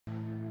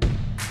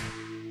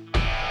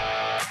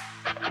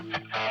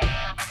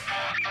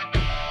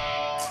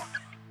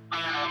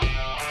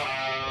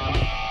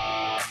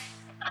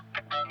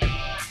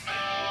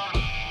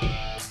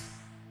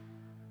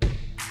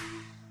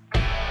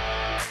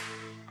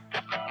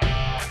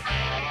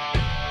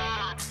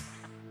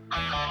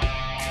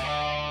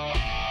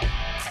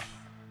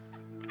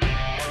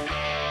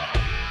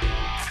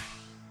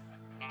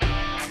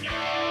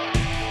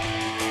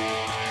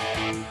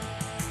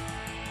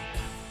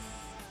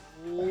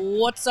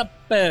What's up,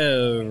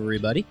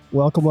 everybody?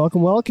 Welcome.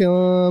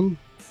 Marsha.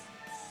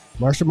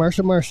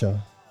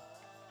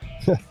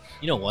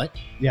 You know what?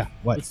 Yeah,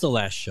 what? It's the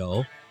last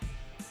show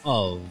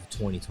of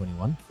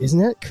 2021. Isn't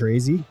that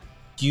crazy?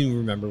 Do you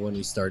remember when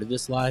we started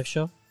this live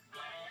show?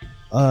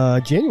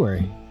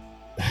 January.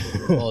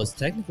 Well, it's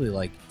technically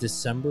like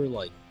December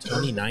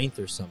 29th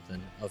or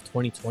something of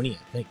 2020, I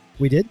think.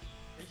 We did?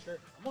 Pretty sure.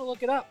 I'm going to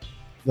look it up.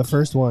 The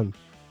first one.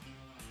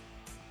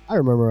 I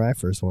remember my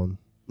first one.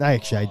 I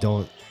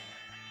don't.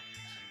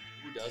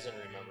 Who doesn't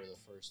remember the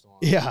first one?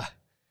 Yeah.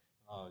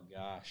 Oh,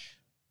 gosh.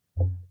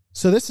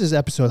 So this is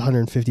episode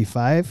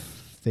 155.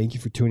 Thank you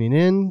for tuning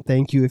in.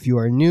 Thank you if you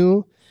are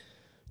new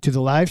to the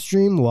live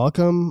stream.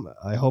 Welcome.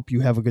 I hope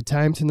you have a good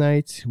time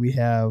tonight. We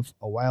have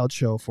a wild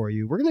show for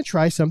you. We're going to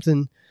try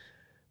something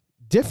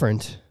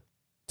different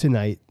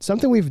tonight.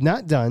 Something we've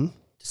not done.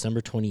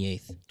 December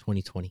 28th,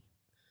 2020.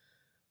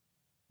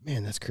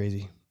 Man, that's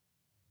crazy.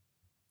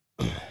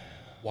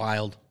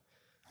 Wild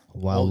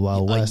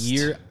West.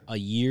 A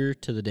year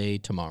to the day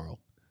tomorrow.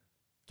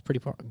 It's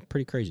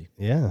pretty crazy.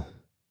 Yeah.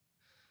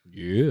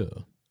 Yeah.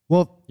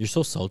 Well, you're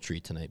so sultry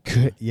tonight.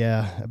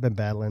 Yeah, I've been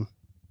battling.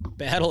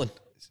 Yeah.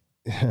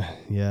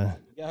 You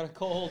got a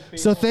cold. People.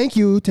 So thank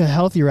you to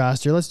Healthy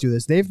Roster. Let's do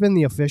this. They've been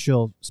the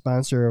official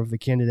sponsor of the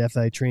Candid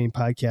Athletic Training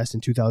Podcast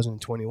in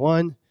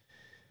 2021.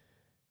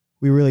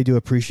 We really do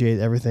appreciate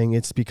everything.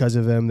 It's because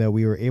of them that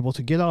we were able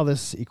to get all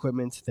this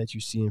equipment that you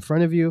see in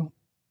front of you.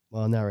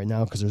 Well, not right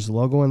now because there's a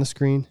logo on the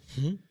screen.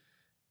 Mm-hmm.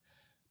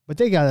 But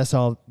they got us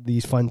all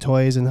these fun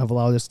toys and have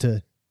allowed us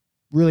to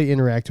really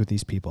interact with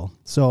these people.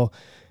 So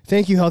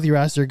thank you, Healthy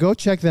Roster. Go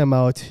check them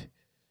out.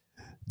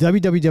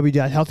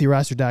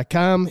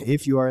 www.healthyroster.com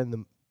if you are in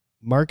the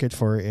market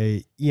for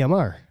a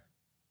EMR,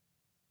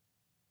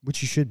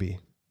 which you should be.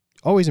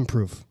 Always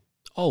improve.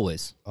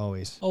 Always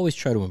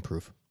try to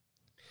improve.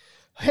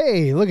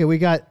 Hey, look we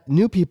got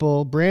new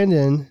people.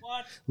 Brandon,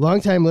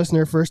 longtime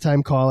listener, first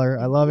time caller.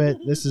 I love it.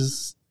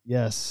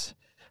 Yes.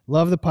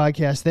 Love the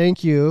podcast.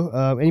 Thank you.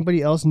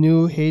 Anybody else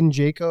new? Hayden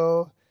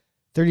Jaco,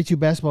 32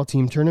 basketball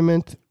team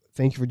tournament.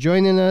 Thank you for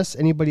joining us.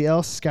 Anybody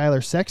else?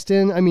 Skylar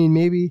Sexton. I mean,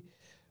 maybe.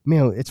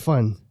 Man, it's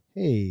fun.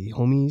 Hey,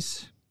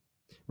 homies.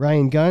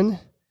 Ryan Gunn,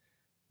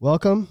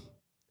 welcome.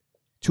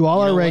 To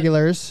all our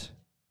regulars,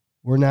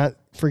 we're not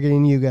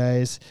forgetting you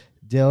guys.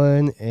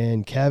 Dylan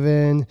and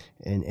Kevin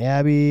and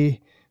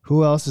Abby.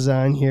 Who else is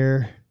on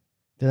here?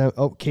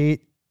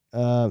 Kate.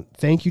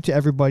 Thank you to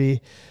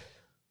everybody.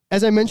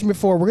 As I mentioned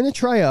before, we're going to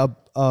try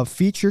a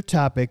feature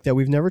topic that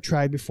we've never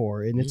tried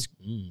before, and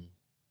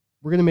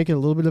we're going to make it a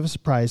little bit of a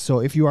surprise.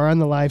 So if you are on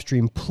the live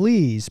stream,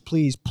 please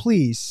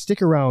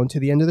stick around to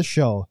the end of the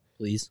show.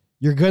 Please.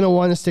 You're going to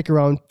want to stick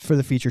around for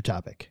the feature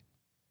topic.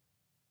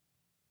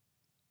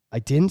 I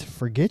didn't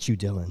forget you,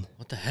 Dylan.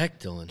 What the heck,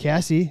 Dylan?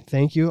 Cassie,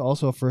 thank you.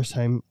 Also a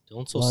first-time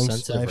Dylan's so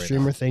sensitive live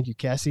streamer. Right, thank you,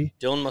 Cassie.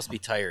 Dylan must be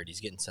tired. He's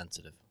getting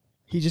sensitive.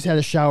 He just had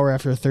a shower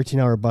after a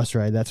 13-hour bus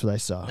ride. That's what I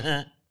saw.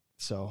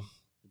 So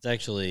it's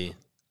actually,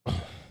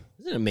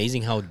 isn't it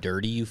amazing how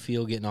dirty you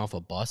feel getting off a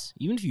bus?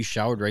 Even if you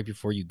showered right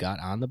before you got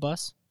on the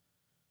bus.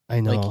 I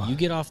know. Like you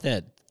get off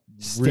that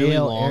stale really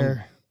long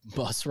air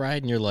bus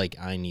ride and you're like,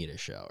 I need a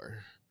shower.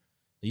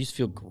 You just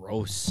feel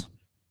gross.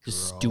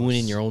 Just stewing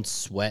in your own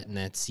sweat in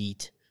that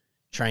seat,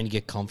 trying to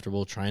get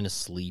comfortable, trying to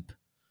sleep.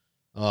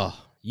 Oh,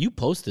 you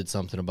posted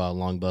something about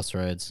long bus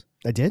rides.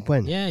 I did?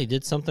 When? Yeah, you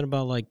did something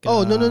about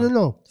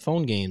no.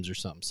 Phone games or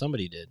something.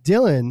 Somebody did.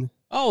 Dylan.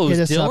 Oh, it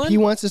was Dylan? He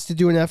wants us to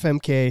do an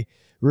FMK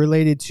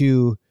related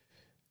to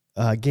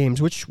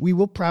games, which we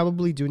will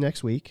probably do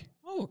next week.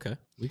 Oh, okay.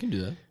 We can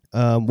do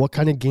that. What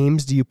kind of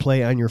games do you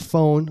play on your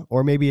phone?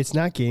 Or maybe it's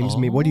not games.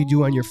 Maybe what do you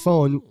do on your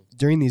phone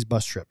during these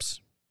bus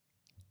trips?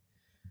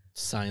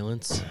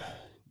 Silence.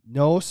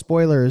 No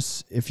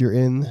spoilers if you're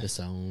in the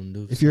sound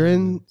of if you're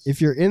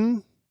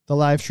in the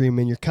live stream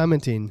and you're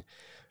commenting,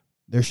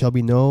 there shall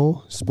be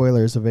no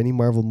spoilers of any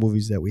Marvel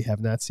movies that we have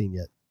not seen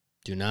yet.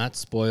 Do not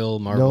spoil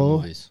Marvel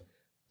movies.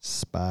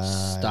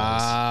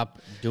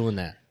 Stop doing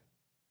that.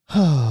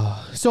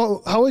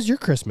 So, how was your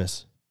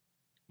Christmas?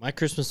 My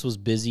Christmas was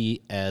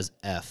busy as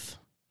F.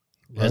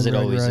 As it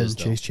always is,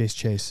 though.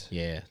 Chase.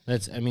 Yeah.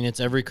 It's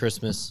every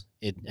Christmas.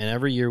 And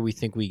every year we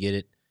think we get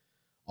it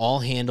all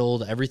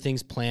handled.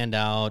 Everything's planned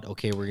out.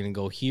 Okay, we're going to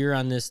go here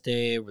on this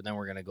day, but then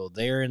we're going to go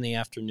there in the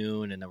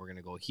afternoon, and then we're going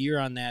to go here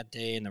on that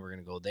day, and then we're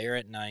going to go there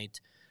at night.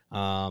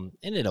 And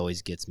it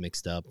always gets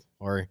mixed up.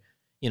 Or,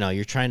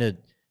 you're trying to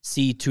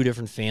see two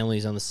different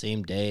families on the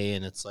same day,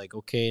 and it's like,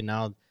 okay,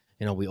 now,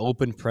 we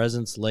opened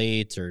presents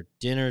late, or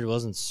dinner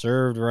wasn't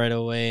served right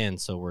away,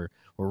 and so we're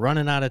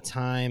running out of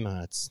time.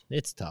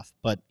 It's tough.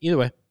 But either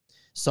way,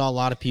 Saw a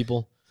lot of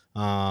people.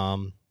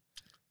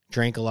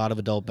 Drank a lot of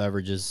adult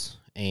beverages,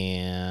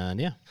 and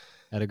yeah,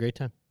 had a great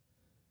time.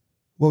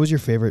 What was your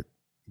favorite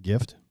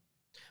gift?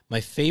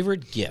 My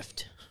favorite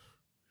gift.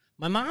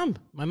 My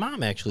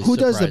mom actually. Who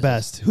does the surprised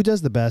us. best? Who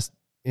does the best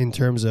in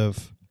terms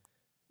of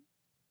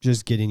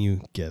just getting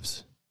you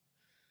gifts?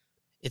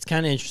 It's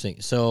kind of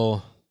interesting.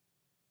 So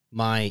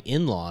my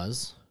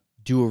in-laws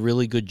do a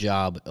really good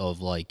job of,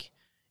 like,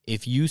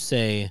 if you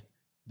say,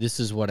 this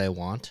is what I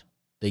want,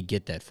 they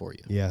get that for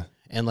you. Yeah.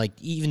 And, like,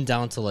 even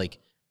down to, like,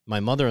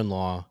 my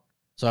mother-in-law.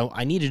 So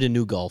I needed a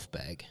new golf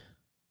bag.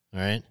 All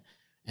right.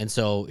 And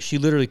so she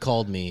literally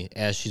called me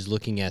as she's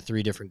looking at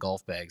 3 different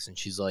golf bags. And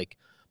she's like,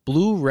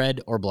 blue,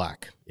 red, or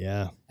black.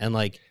 Yeah. And,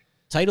 like,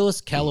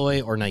 Titleist,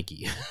 Callaway, or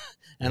Nike.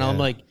 And Yeah. I'm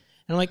like,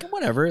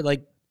 whatever.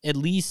 Like, at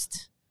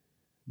least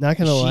Not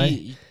gonna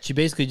lie. she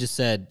basically just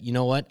said, you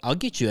know what? I'll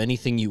get you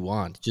anything you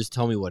want. Just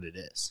tell me what it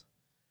is.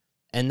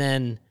 And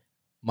then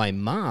my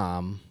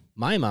mom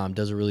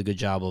does a really good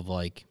job of,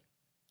 like,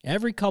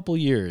 every couple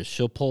years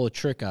she'll pull a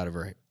trick out of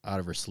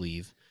her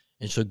sleeve,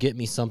 and she'll get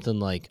me something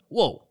like,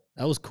 whoa,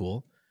 that was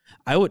cool.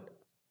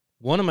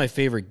 One of my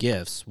favorite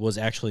gifts was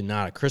actually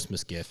not a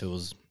Christmas gift. It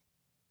was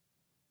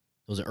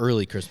an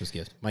early Christmas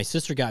gift. My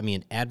sister got me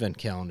an advent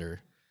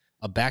calendar,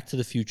 a Back to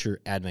the Future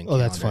advent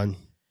calendar. Oh, that's fun.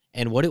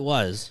 And what it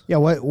was, Yeah.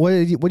 What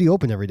do you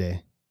open every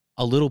day?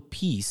 a little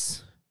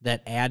piece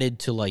that added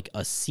to, like,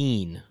 a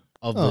scene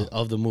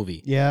of the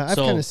movie. Yeah, I've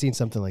So kind of seen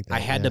something like that. I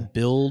had yeah. to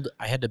build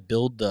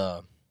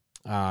the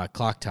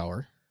clock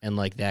tower and,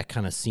 like, that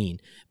kind of scene.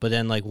 But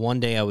then, like, one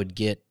day I would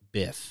get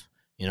Biff.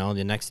 You know,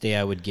 the next day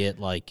I would get,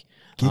 like,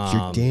 Get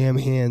your damn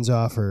hands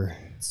off her.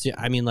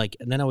 I mean, like,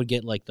 and then I would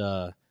get, like,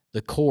 the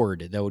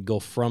cord that would go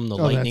from the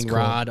Oh, that's lightning cool.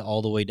 rod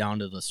all the way down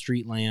to the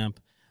street lamp.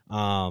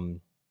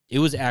 It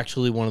was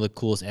actually one of the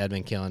coolest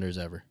advent calendars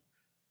ever,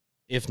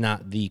 if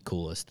not the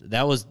coolest.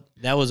 That was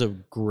a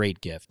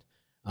great gift.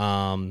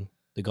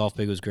 The golf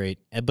bag was great.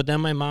 But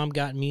then my mom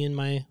got me and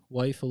my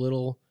wife a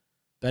little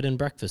bed and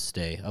breakfast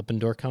stay up in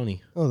Door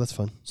County. Oh, that's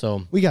fun.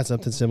 So We got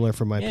something similar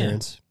from my Yeah.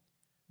 parents.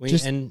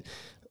 it's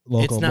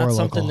Local, not more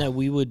something local. that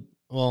we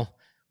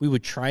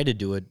would try to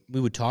do it. We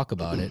would talk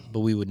about it, but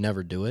we would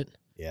never do it.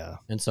 Yeah.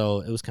 And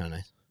so it was kind of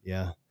nice.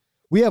 Yeah.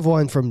 We have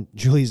one from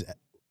Julie's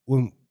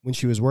when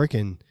she was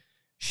working.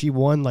 She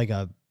won like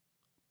a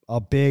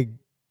big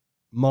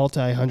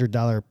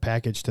multi-$100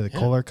 package to the Yeah.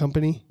 Kohler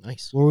company.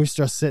 Nice. When we were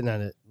just sitting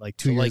on it like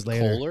 2 So, years like,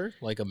 later. Kohler,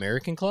 like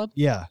American Club?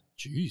 Yeah.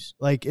 Jeez.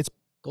 Like it's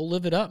Go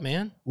live it up,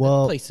 man.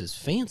 Well- that place is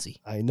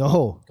fancy. I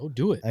know. Go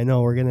do it. I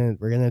know we're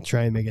gonna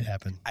try and make it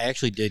happen. I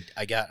actually did.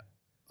 I got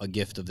a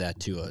gift of that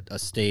too.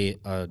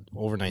 A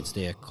overnight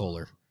stay at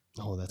Kohler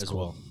Oh, that's as cool.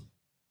 well.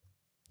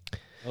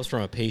 That was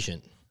from a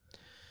patient. That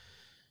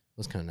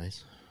was kind of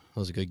nice. That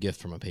was a good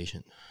gift from a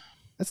patient.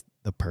 That's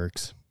the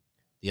perks.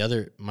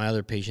 My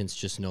other patients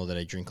just know that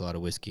I drink a lot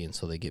of whiskey, and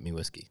so they get me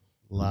whiskey.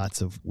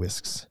 Lots of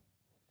whisks.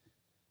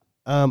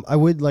 I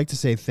would like to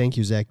say thank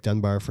you, Zach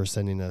Dunbar, for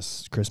sending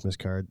us Christmas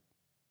card.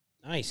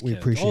 Nice. We Kev.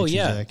 appreciate Oh you,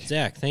 yeah,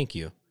 Zach. thank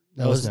you.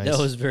 That was nice. That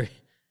was very.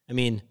 I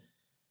mean,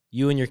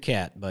 you and your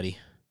cat, buddy,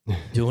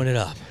 doing it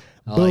up.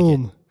 I like it.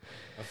 Boom.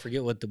 I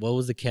forget what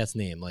was the cat's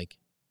name. Like,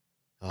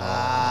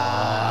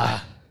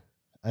 I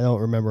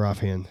don't remember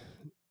offhand.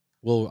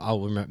 well,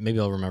 maybe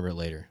I'll remember it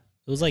later.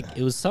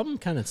 It was something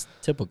kind of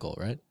typical,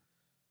 right?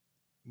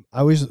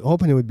 I was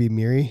hoping it would be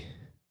Miri.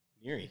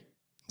 Miri.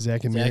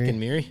 Zach and Zach Miri. and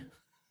Miri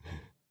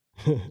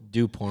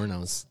do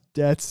pornos.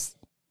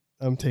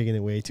 I'm taking it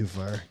way too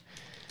far.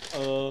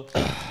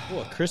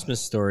 A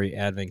Christmas Story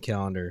advent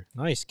calendar.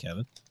 Nice,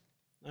 Kevin.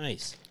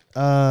 Nice.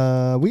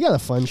 We got a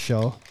fun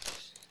show.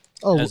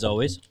 Oh, As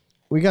always.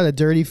 we got a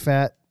dirty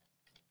fat.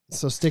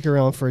 So stick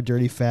around for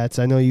dirty fats.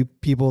 I know you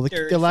people,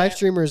 Dirty the live fat.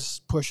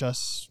 streamers push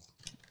us.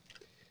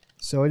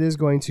 So it is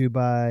going to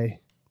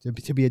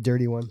be a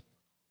dirty one.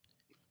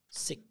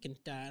 Sick and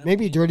tired.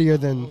 Maybe dirtier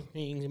than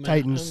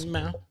Titans.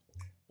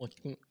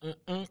 We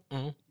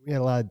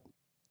had a lot of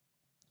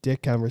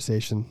dick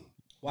conversation.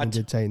 What? And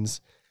did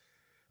Titans.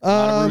 A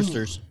lot of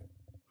roosters.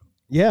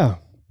 Yeah.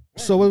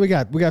 So what do we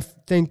got? We got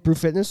Thank Brew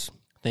Fitness.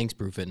 Thanks,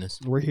 Brew Fitness.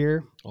 We're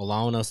here.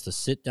 Allowing us to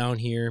sit down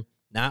here,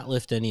 not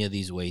lift any of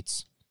these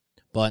weights,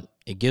 but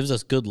it gives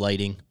us good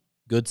lighting,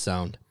 good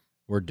sound.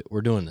 We're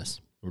doing this.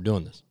 We're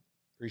doing this.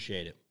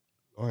 Appreciate it.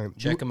 All right.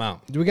 Check them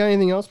out. Do we got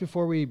anything else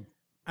before we?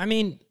 I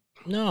mean,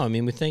 no. I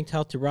mean, we thanked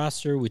Healthy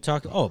Roster. We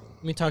talked about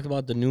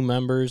the new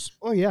members.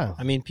 Oh yeah.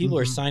 I mean, people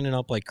are signing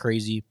up like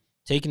crazy,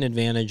 taking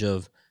advantage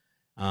of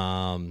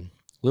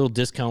little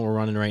discount we're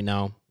running right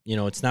now. You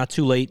know, it's not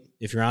too late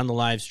if you're on the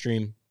live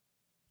stream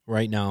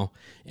right now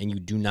and you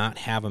do not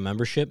have a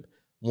membership.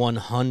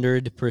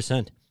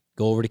 100%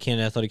 go over to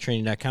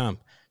CanadaAthleticTraining.com.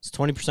 It's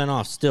 20%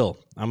 off still.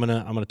 I'm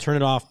gonna turn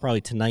it off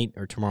probably tonight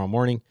or tomorrow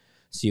morning.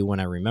 See you when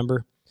I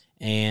remember,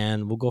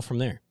 and we'll go from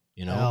there.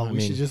 You know, we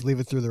should just leave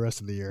it through the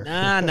rest of the year.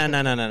 Nah.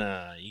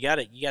 You got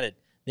it.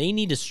 They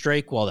need to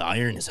strike while the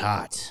iron is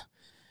hot.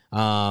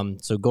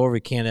 So go over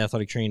to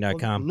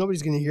CanadaAthleticTraining.com. Well,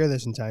 nobody's gonna hear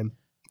this in time.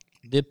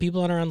 The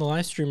people that are on the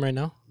live stream right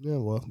now. Yeah,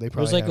 well, they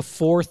probably There's like have.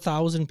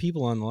 4,000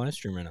 people on the live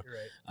stream right now.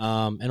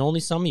 Right. And only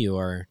some of you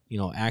are,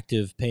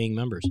 active paying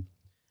members.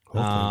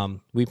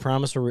 Hopefully. We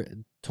promise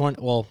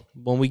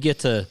when we get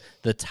to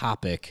the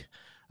topic,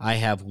 I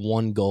have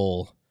one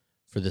goal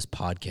for this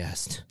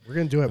podcast. We're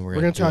going to do it. And We're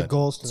going to talk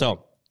goals tonight. So,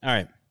 all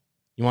right.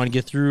 You want to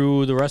get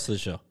through the rest of the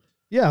show?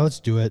 Yeah, let's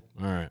do it.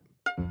 All right.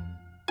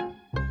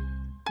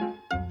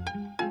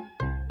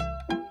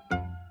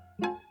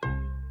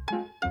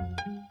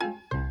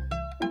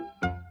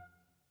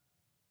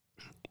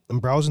 I'm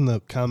browsing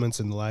the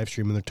comments in the live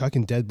stream, and they're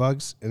talking dead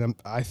bugs, and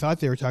I thought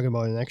they were talking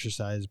about an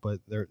exercise,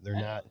 but they're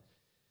not.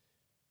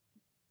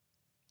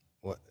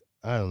 What?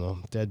 I don't know.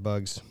 Dead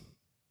bugs.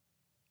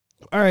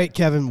 All right,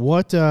 Kevin.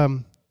 What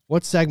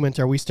segment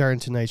are we starting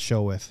tonight's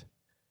show with?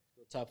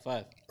 Top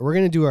 5. We're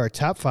gonna do our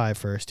top 5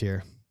 first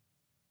here.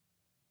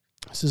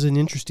 This is an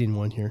interesting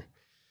one here.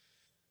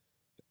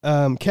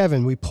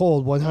 Kevin, we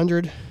polled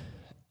 100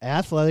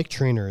 athletic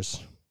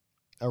trainers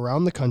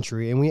around the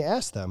country, and we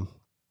asked them,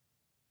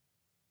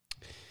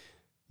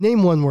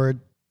 name one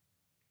word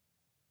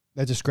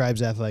that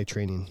describes athletic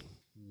training.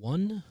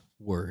 One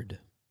word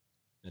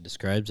that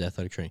describes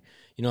athletic training.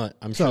 You know what?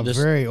 I'm It's sure a this.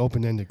 very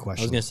open-ended I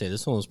question. was gonna say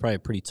this one was probably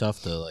pretty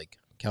tough to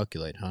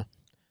calculate, huh?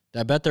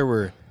 I bet there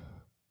were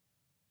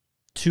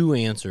 2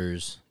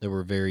 answers that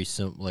were very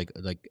simple.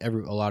 A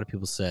lot of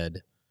people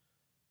said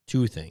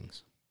 2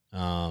 things.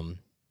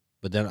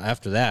 But then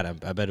after that,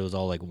 I bet it was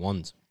all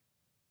ones.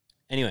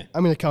 Anyway,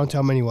 I'm going to count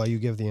how many while you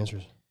give the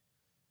answers.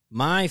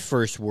 my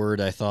first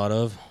word I thought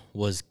of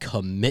was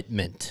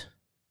commitment.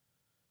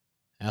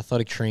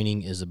 Athletic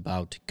training is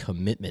about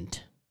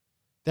commitment.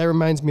 That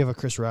reminds me of a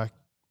Chris Rock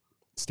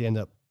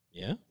stand-up.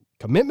 Yeah.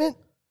 Commitment?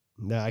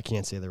 No, I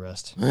can't say the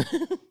rest.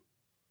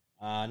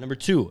 Number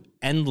 2,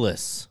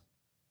 endless.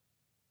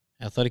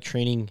 Athletic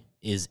training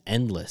is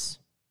endless.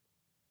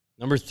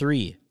 Number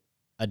 3,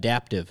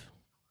 adaptive.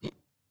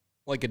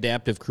 Like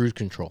adaptive cruise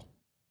control.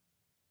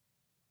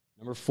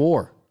 Number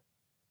 4,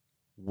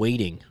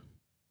 waiting.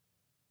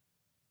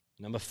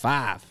 Number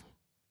 5,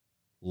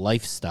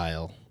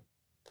 lifestyle.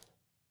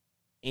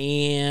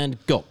 And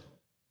go.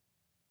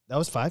 That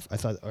was 5? I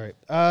thought, all right.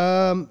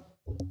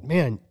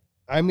 Man,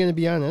 I'm going to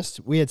be honest.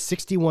 We had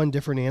 61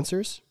 different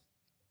answers.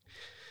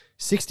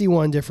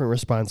 61 different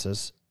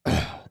responses.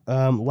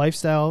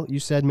 Lifestyle, you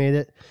said, made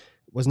it.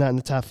 Was not in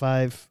the top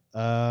 5.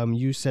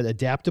 You said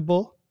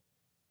adaptable.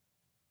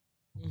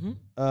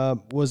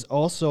 Was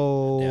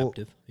also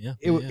Adaptive. Yeah.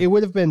 It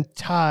would have been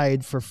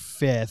tied for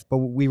 5th, but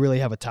we really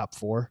have a top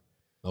 4.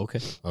 Okay.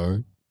 All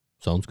right.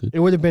 Sounds good. It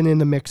would have been in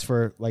the mix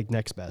for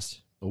next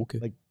best,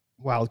 Okay.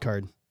 wild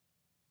card,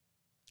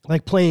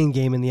 playing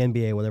game in the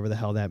NBA, whatever the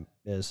hell that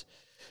is.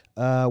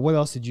 What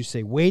else did you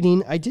say?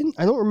 Waiting. I don't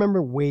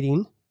remember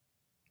waiting.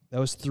 That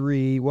was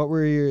 3. What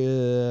were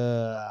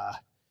your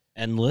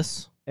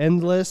Endless.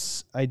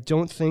 endless? I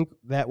don't think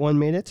that one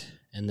made it.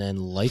 And then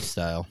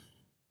lifestyle.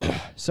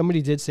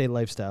 Somebody did say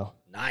lifestyle.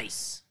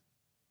 Nice.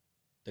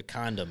 The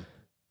condom.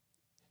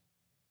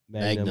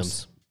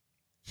 Magnums.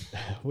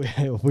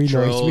 Magnums. we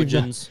know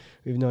Trojans.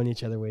 we've known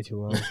each other way too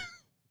long.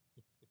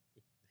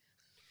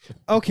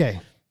 Okay.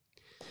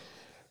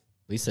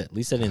 At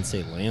least I didn't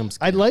say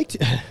lambskin. I'd like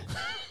to.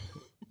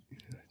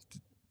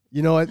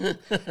 You know what?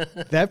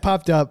 That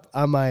popped up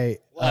on my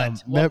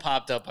What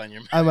popped up on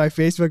your on my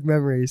Facebook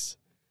memories.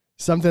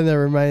 Something that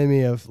reminded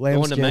me of lambskins.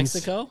 Going to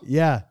Mexico?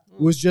 Yeah.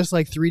 It was just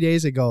 3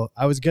 days ago.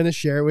 I was going to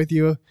share it with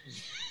you.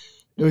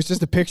 It was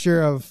just a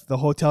picture of the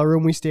hotel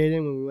room we stayed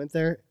in when we went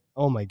there.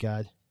 Oh, my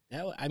God.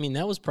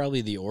 That was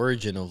probably the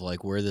origin of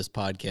where this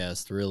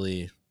podcast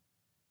really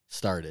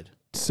started.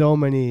 So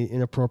many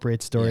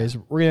inappropriate stories.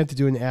 We're going to have to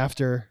do an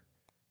after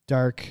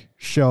dark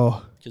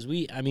show. Because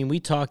we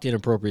talked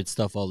inappropriate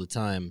stuff all the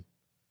time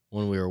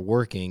when we were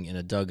working in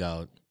a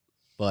dugout.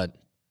 But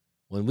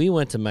when we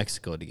went to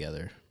Mexico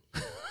together,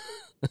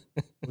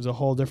 It was a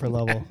whole different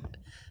level.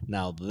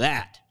 now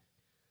that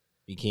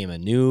became a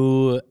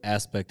new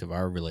aspect of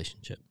our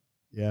relationship.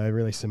 Yeah, I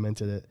really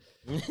cemented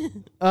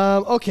it.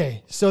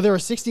 Okay, so there were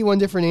 61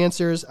 different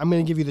answers. I'm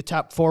going to give you the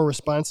top 4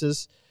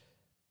 responses.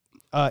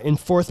 In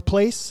 4th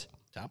place,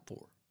 Top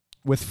 4.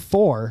 with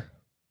 4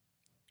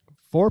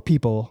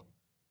 people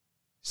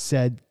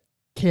said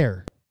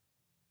care.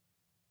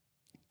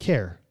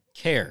 Care.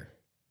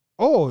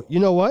 Oh, you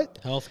know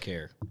what?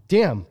 Healthcare.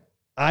 Damn,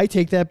 I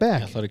take that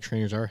back. Athletic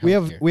trainers are We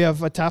healthcare.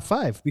 have a top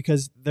 5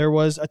 because there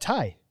was a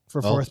tie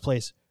for 4th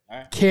place. All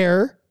right.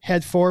 Care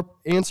had 4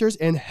 answers,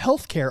 and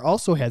healthcare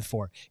also had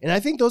 4. And I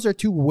think those are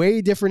 2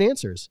 way different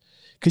answers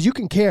because you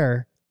can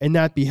care and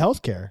not be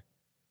healthcare.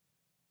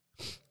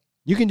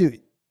 You can do.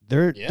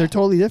 They're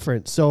totally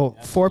different. So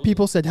 4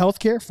 people said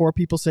healthcare, 4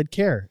 people said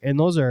care, and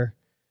those are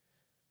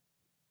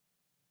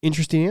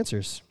interesting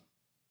answers.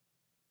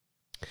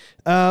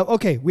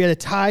 Okay, we had a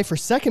tie for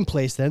 2nd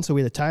place then. So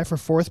we had a tie for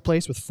 4th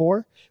place with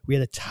 4. We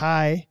had a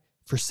tie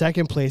for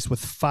 2nd place with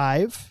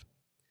 5.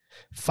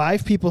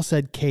 5 people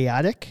said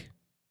chaotic.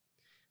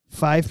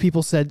 5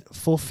 people said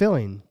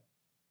fulfilling.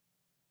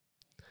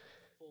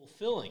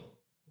 Fulfilling.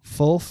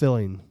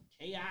 Fulfilling.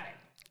 Chaotic.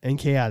 and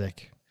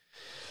chaotic.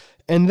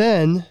 And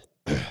then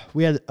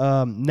we had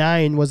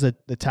 9 was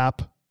the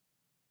top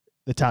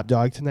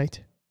dog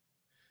tonight.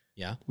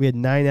 Yeah. We had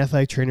 9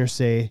 athletic trainers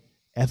say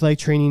athletic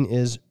training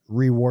is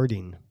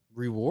rewarding.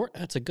 Reward?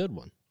 That's a good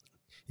one.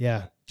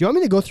 Yeah. Do you want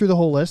me to go through the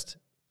whole list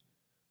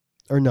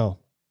or no?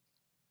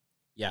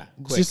 Yeah.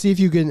 Just see if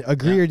you can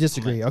agree or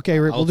disagree. Okay,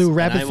 we'll do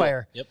rapid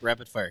fire. Yep,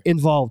 rapid fire.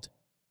 Involved.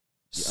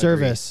 Yeah,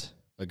 Service.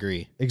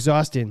 Agree.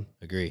 Exhausting.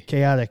 Agree.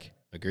 Chaotic.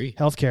 Agree.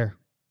 Healthcare.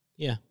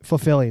 Yeah.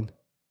 Fulfilling.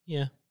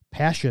 Yeah.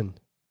 Passion.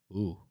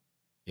 Ooh.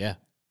 Yeah.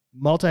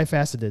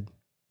 Multifaceted.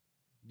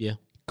 Yeah.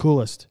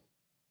 Coolest.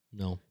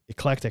 No.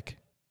 Eclectic.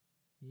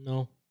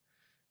 No.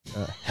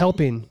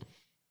 Helping.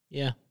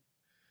 Yeah.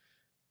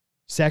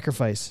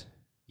 Sacrifice.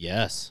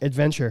 Yes.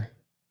 Adventure.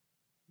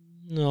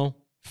 No.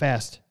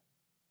 Fast.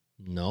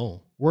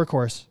 No.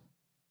 Workhorse.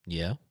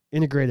 Yeah.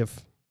 Integrative.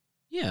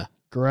 Yeah.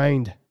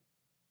 Grind.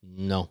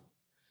 No.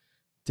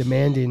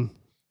 Demanding.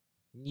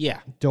 Yeah.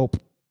 Dope.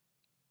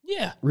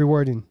 Yeah.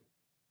 Rewarding.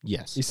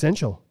 Yes.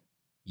 Essential.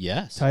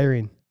 Yes.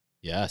 Tiring.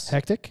 Yes.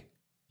 Hectic.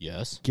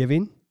 Yes.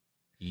 Giving.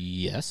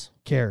 Yes.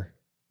 Care.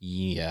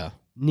 Yeah.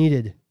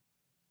 Needed.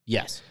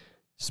 Yes.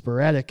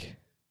 Sporadic.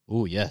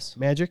 Ooh, yes.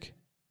 Magic.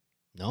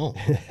 No.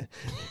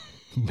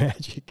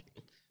 Magic.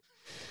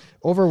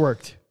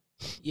 Overworked.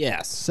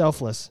 Yes.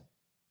 Selfless.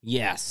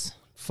 Yes.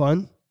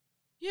 Fun.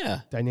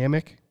 Yeah.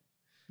 Dynamic.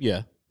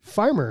 Yeah.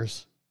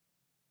 Farmers.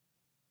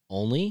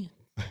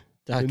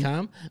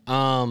 Only.com?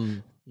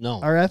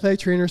 No. Are athletic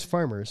trainers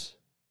farmers?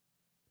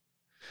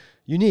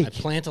 Unique. I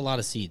plant a lot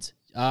of seeds.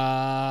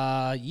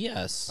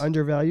 Yes.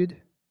 Undervalued.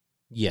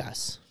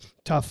 Yes.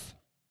 Tough.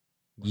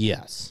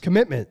 Yes.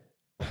 Commitment.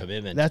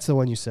 Commitment. That's the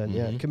one you said.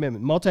 Yeah. Mhm.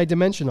 Commitment.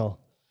 Multidimensional.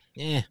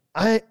 Yeah.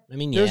 I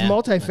mean, There's yeah.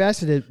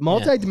 multifaceted.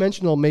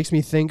 Multidimensional makes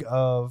me think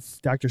of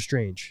Doctor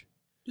Strange.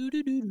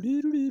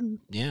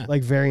 Yeah.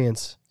 Like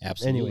variants.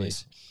 Absolutely.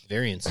 Anyways.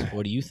 Variants.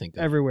 What do you think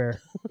of?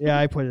 Everywhere. Yeah,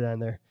 I put it on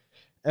there.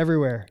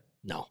 Everywhere.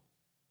 No.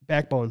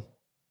 Backbone.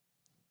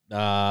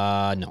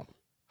 No.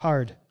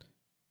 Hard.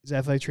 Is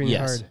athletic training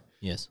Yes. hard?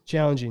 Yes.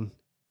 Challenging.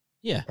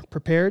 Yeah.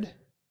 Prepared.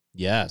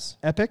 Yes.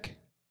 Epic.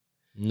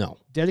 No.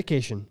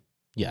 Dedication.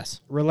 Yes.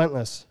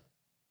 Relentless.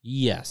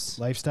 Yes.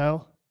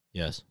 Lifestyle.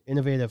 Yes.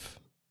 Innovative.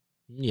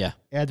 Yeah.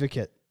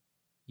 Advocate.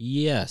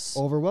 Yes.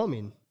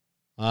 Overwhelming.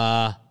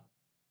 No.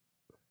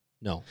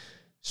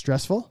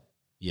 Stressful.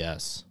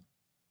 Yes.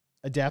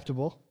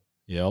 Adaptable.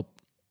 Yep.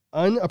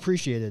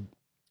 Unappreciated.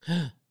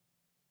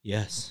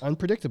 Yes.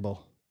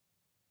 Unpredictable.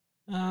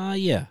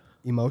 Yeah.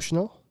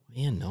 Emotional.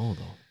 Man, no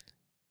though.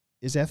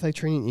 Is athletic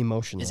training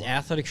emotional? Is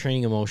athletic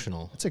training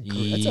emotional? That's a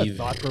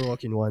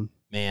thought-provoking one.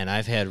 Man,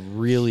 I've had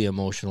really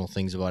emotional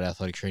things about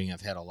athletic training.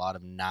 I've had a lot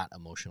of not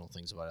emotional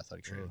things about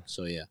athletic training.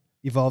 So yeah.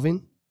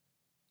 Evolving.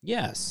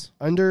 Yes.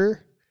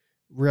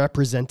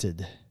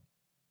 Underrepresented.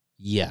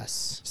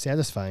 Yes.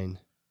 Satisfying.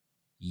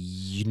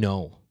 You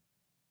know.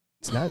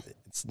 It's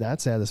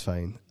not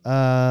satisfying.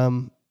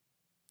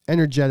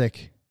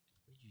 Energetic.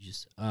 You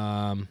just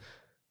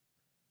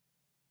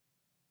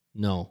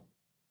no.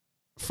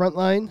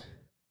 Frontline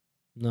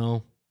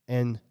No.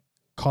 and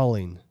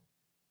calling.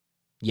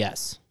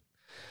 Yes.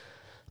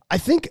 I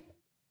think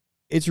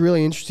it's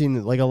really interesting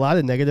that like a lot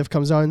of negative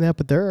comes out in that,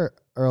 but there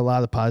are a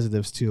lot of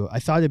positives too. I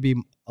thought it'd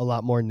be a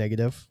lot more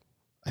negative.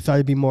 I thought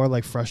it'd be more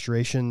like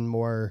frustration,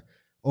 more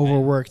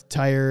overworked,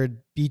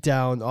 tired, beat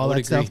down, all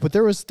that stuff. But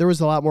there was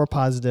a lot more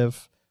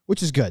positive,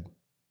 which is good.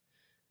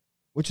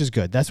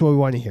 That's what we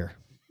want to hear.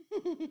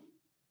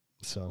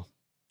 So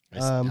I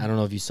don't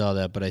know if you saw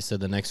that, but I said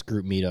the next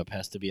group meetup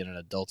has to be at an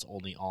adults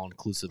only, all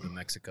inclusive in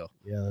Mexico.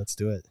 yeah, let's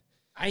do it.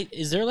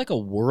 Is there like a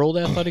World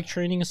Athletic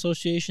Training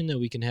Association that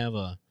we can have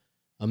a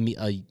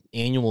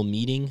annual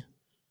meeting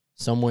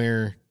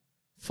somewhere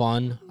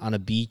fun on a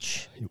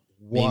beach,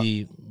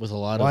 maybe with a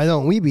lot of. Why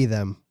don't we be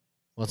them?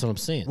 Well, that's what I'm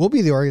saying. We'll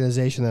be the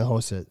organization that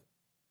hosts it.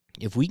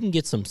 If we can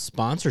get some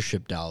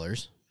sponsorship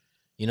dollars,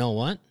 you know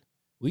what?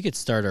 We could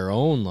start our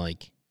own,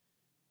 like,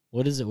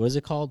 what is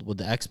it called? With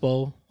the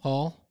expo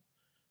hall?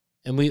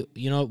 And we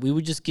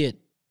would just get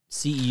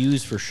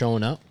CEUs for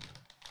showing up.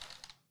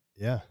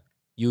 Yeah.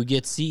 You would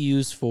get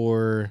CEUs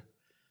for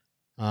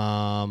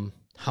how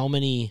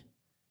many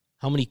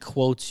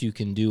quotes you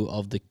can do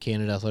of the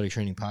Canada Athletic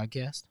Training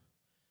Podcast.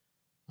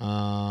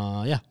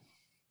 Yeah.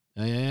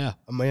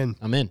 I'm in.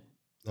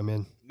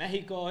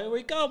 Mexico, here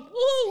we go.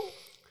 Woo!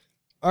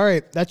 All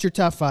right, that's your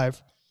top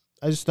 5.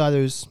 I just thought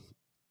it was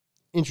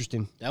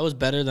interesting. That was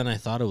better than I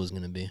thought it was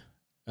going to be.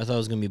 I thought it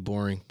was going to be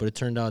boring, but it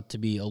turned out to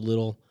be a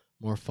little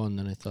more fun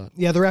than I thought.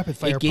 Yeah, the rapid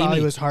fire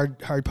probably was hard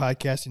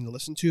podcasting to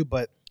listen to,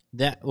 but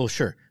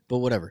sure, but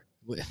whatever.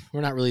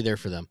 We're not really there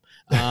for them.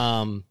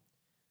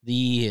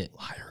 The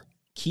liar.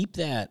 Keep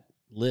that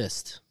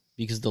list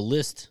because the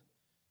list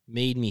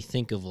made me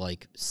think of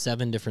like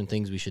 7 different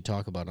things we should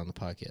talk about on the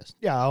podcast.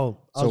 Yeah,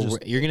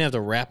 you're gonna have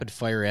to rapid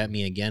fire at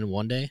me again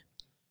one day,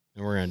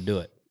 and we're gonna do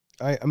it.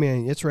 I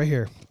mean, it's right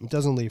here. It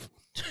doesn't leave.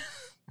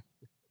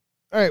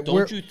 All right,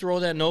 don't you throw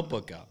that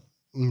notebook out?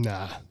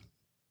 Nah.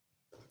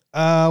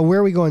 Where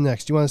are we going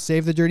next? Do you want to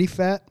save the dirty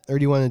fat, or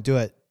do you want to do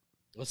it?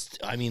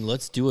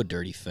 Let's do a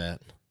dirty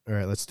fat. All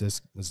right, let's do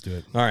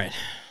it. All right.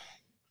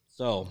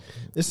 So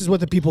this is what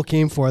the people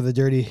came for, the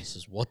dirty. this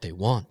is what they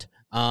want.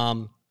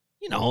 New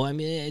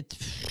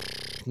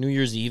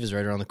Year's Eve is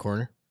right around the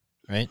corner,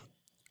 right?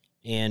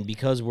 And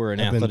because we're an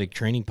athletic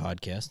training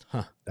podcast,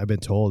 I've been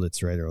told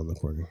it's right around the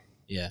corner.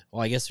 Yeah.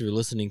 Well, I guess if you're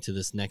listening to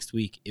this next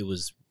week, it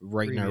was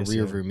right in our Previous,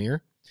 rear yeah. view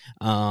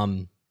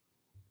mirror.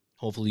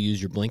 Hopefully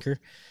use your blinker.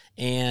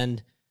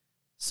 And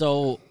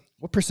so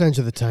What percentage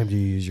of the time do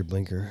you use your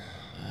blinker?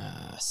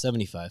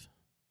 75.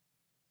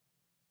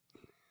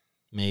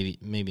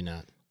 Maybe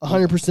not.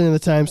 100% of the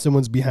time,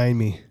 someone's behind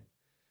me.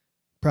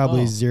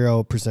 Probably Oh.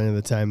 0% of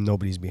the time,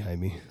 nobody's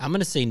behind me. I'm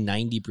gonna say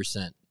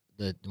 90%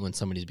 that when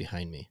somebody's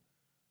behind me,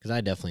 because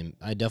I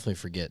definitely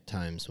forget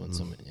times when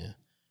somebody.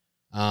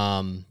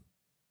 Yeah.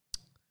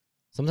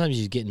 Sometimes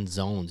you get in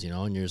zones,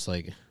 and you're just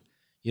like,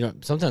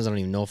 Sometimes I don't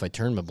even know if I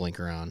turn my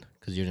blinker on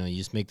because you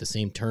just make the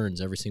same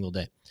turns every single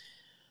day.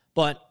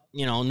 But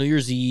New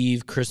Year's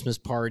Eve, Christmas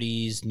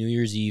parties, New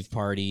Year's Eve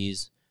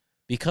parties.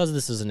 Because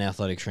this is an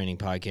athletic training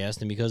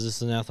podcast, and because this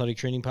is an athletic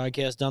training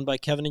podcast done by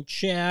Kevin and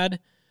Chad,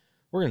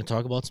 we're going to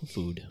talk about some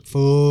food.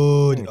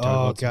 Food. Talk Oh,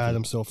 about some God, food.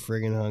 I'm so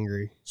friggin'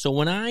 hungry. So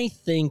when I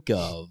think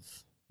of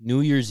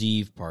New Year's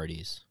Eve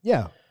parties,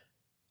 Yeah.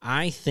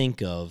 I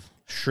think of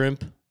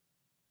shrimp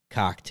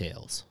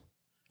cocktails.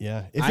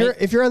 Yeah.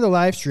 If you're on the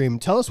live stream,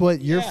 tell us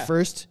what your Yeah.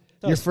 first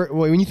Tell us.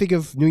 when you think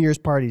of New Year's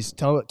parties,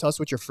 tell us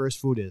what your first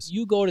food is.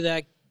 You go to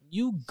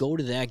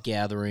that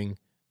gathering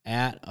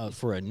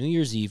for a New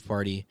Year's Eve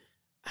party.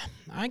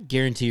 I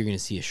guarantee you're going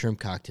to see a shrimp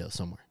cocktail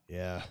somewhere.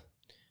 Yeah.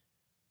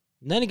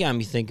 And then it got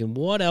me thinking,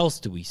 what else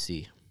do we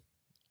see?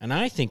 And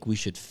I think we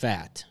should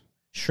fat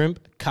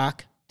shrimp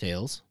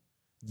cocktails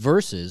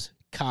versus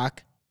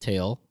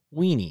cocktail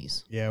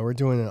weenies. Yeah, we're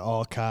doing an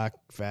all cock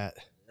fat.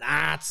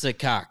 Lots of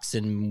cocks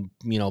and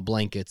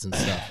blankets and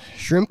stuff.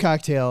 Shrimp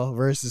cocktail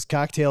versus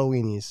cocktail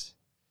weenies.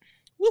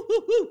 Woo,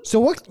 woo, woo. So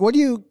what do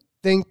you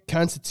think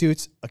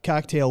constitutes a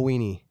cocktail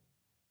weenie?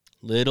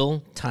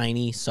 Little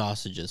tiny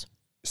sausages.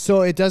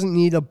 So it doesn't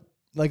need a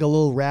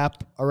little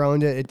wrap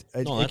around it.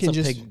 No, it that's can a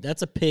just pig.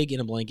 That's a pig in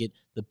a blanket.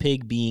 The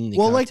pig being the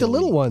like the cocktail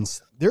little weenie.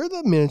 ones. They're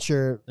the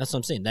miniature. That's what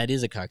I'm saying. That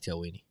is a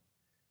cocktail weenie.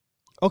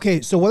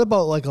 Okay, so what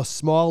about like a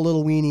small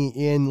little weenie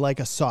in like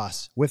a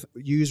sauce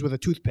used with a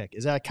toothpick?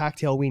 Is that a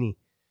cocktail weenie?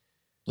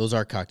 Those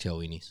are cocktail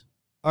weenies.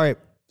 All right.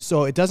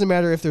 So it doesn't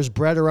matter if there's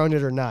bread around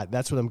it or not.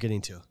 That's what I'm getting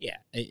to. Yeah,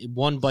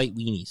 one bite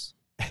weenies.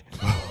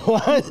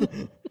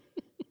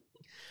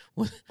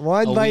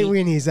 One A bite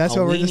wee- weenies. That's a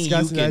what we're weenie you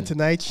discussing on can-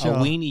 tonight's show. A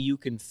weenie you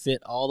can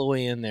fit all the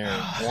way in there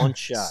in one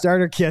shot.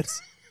 Starter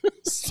kits.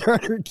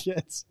 Starter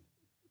kits.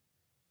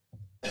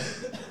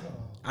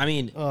 I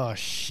mean, Oh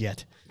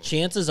shit.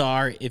 chances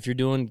are if you're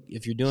doing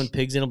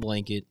pigs in a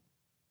blanket,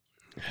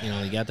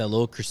 you got that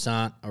little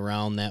croissant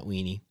around that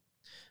weenie.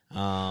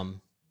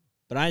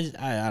 But I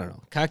don't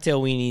know.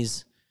 Cocktail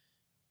weenies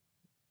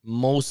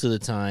most of the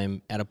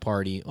time at a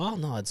party. Oh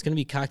no, it's gonna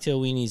be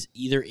cocktail weenies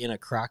either in a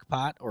crock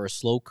pot or a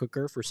slow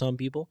cooker for some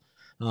people,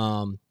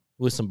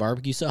 with some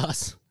barbecue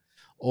sauce,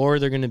 or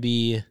they're gonna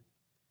be.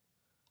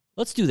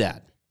 Let's do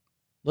that.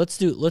 Let's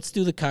do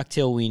the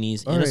cocktail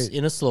weenies All right.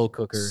 in a slow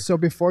cooker. So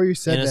before you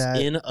said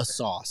that, In a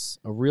sauce,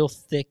 a real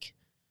thick,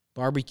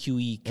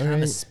 barbecue-y, All kind of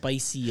right.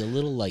 spicy, a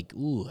little like,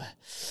 ooh,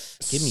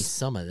 give me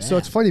some of that. so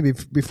it's funny.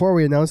 Before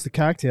we announced the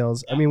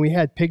cocktails, I mean, we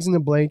had pigs in a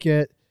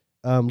blanket,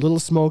 little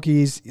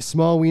smokies,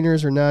 small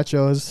wieners or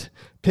nachos,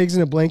 pigs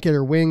in a blanket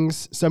or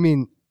wings. So I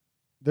mean,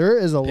 there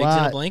is a Pigs lot.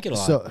 in a blanket a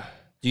lot. So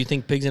Do you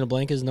think pigs in a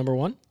blanket is number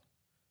one?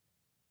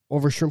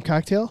 over shrimp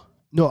cocktail?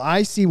 No,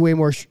 I see way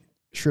more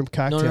shrimp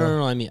cocktail.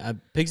 No. I mean,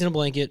 pigs in a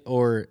blanket,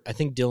 or I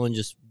think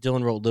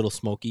Dylan wrote Little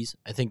Smokies.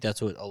 I think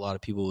that's what a lot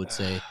of people would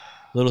say.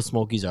 Little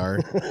Smokies are,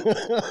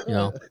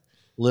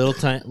 little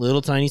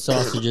tiny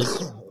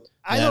sausages.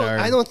 I that don't. are-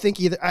 I don't think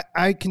either.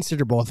 I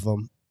consider both of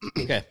them.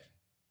 Okay,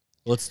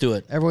 let's do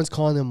it. Everyone's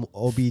calling them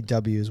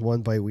OBWs,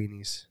 one bite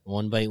weenies.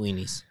 One bite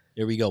weenies.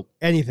 Here we go.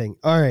 Anything.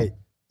 All right.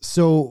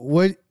 So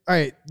what? All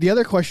right. The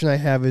other question I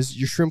have is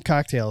your shrimp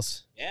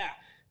cocktails. Yeah.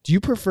 Do you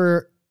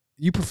prefer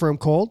them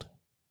cold?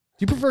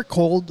 Do you prefer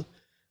cold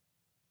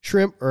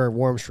shrimp or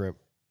warm shrimp?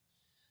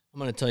 I'm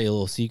gonna tell you a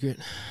little secret.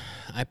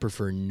 I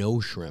prefer no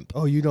shrimp.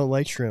 Oh, you don't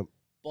like shrimp?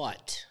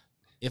 But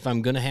if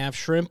I'm going to have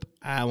shrimp,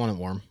 I want it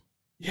warm.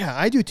 Yeah,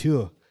 I do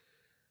too.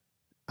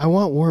 I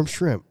want warm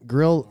shrimp,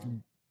 grilled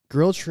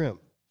shrimp.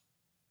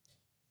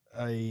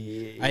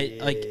 I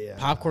like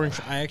popcorn.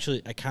 I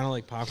kind of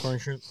like popcorn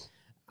shrimp.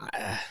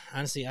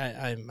 Honestly,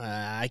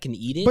 I can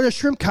eat it. But a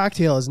shrimp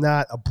cocktail is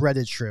not a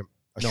breaded shrimp.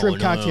 A shrimp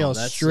cocktail is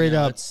That's- straight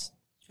yeah, up that's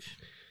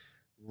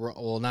raw,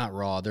 well, not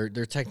raw. They're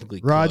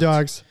technically raw cooked,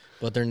 dogs.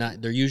 but they're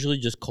not. They're usually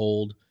just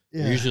cold.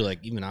 Yeah. They're usually like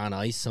even on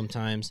ice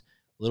sometimes.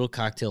 Little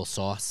cocktail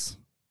sauce,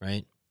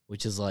 right?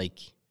 Which is like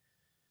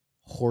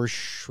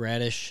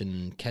horseradish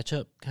and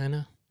ketchup, kind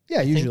of.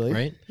 Yeah, usually.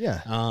 right?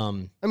 Yeah.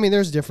 I I mean,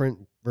 there's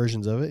different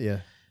versions of it. Yeah.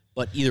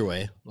 But either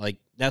way, like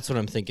that's what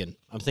I'm thinking.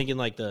 I'm thinking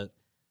like the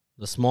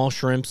small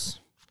shrimps,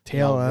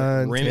 Tail you know,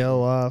 on, rim it- tail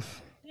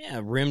off. Yeah,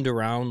 rimmed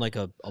around like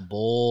a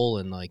bowl,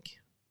 and like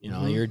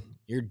Mhm.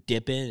 you're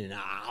dipping,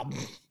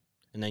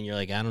 and then you're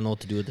like, I don't know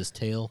what to do with this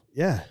tail.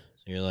 Yeah, So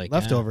you're like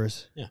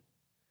leftovers. yeah.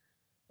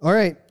 All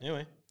right.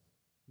 Anyway,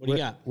 what do you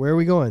got? Where are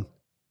we going?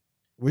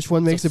 Which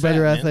one What's makes a a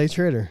better fat, man? athletic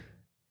trainer?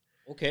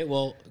 Okay,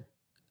 well,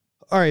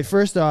 All right.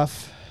 First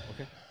off,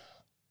 okay.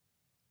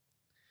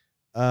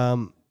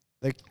 the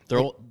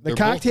They're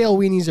cocktail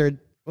weenies are.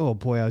 Oh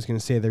boy, I was going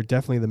to say they're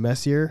definitely the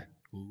messier.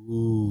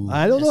 Ooh,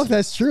 I don't know if messy.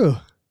 that's true.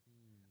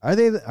 Are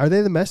they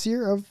the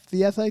messier of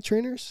the athletic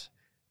trainers?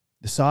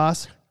 The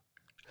sauce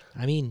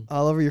I mean,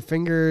 all over your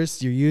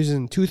fingers. You're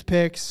using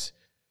toothpicks.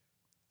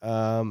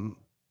 Oh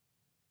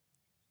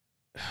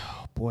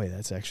boy,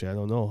 that's actually I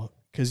don't know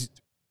because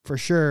for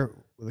sure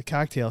with a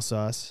cocktail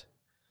sauce.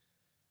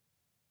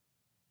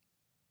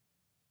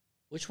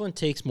 which one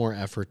takes more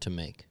effort to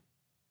make?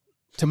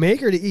 To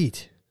make or to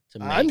eat? To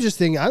make. I'm just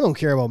thinking I don't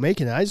care about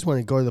making it. I just want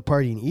to go to the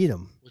party and eat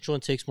them. Which one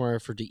takes more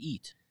effort to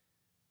eat?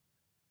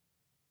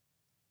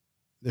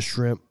 The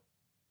shrimp.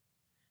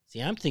 See,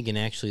 I'm thinking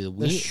actually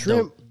the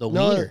shrimp- the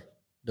no. wiener.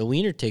 The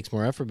wiener takes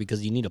more effort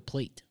because you need a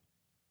plate.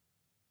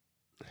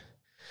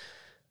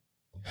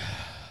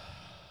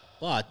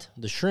 But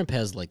the shrimp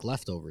has like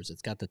leftovers.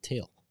 It's got the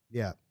tail.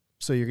 Yeah.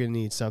 So you're going to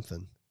need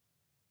something.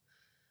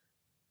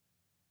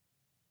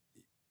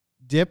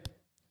 Dip.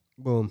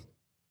 Boom.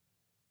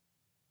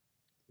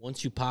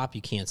 Once you pop,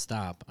 you can't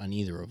stop on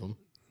either of them.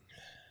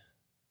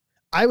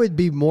 I would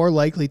be more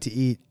likely to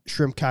eat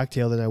shrimp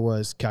cocktail than I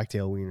was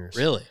cocktail wieners.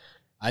 Really?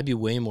 I'd be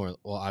way more.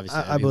 Well, obviously,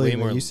 I I'd be way believe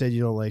more. it. You said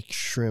you don't like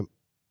shrimp.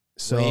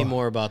 So way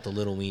more about the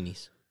little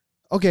weenies.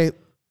 Okay.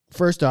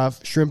 First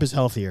off, shrimp is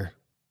healthier.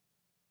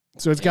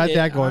 So it's got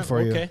that going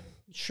for you. Okay,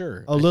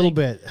 sure. A little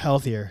bit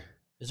healthier.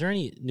 Is there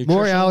any nutrition?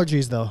 More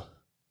allergies, though.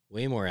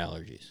 Way more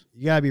allergies.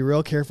 You got to be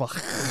real careful.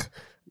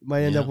 You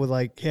might end Yeah. up with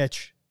like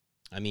hitch.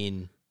 I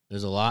mean,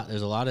 there's a lot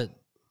of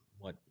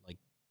what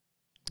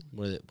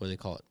do they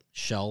call it?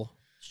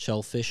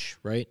 Shellfish,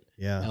 right?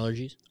 Yeah.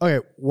 Allergies.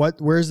 Okay.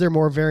 Where's there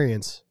more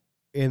variance?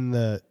 In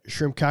the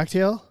shrimp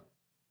cocktail?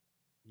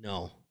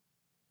 No.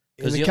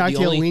 In 'Cause the the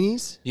cocktail only-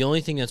 weenies? The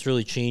only thing that's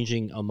really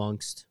changing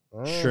amongst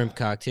shrimp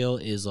cocktail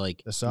is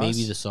like The sauce?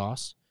 maybe the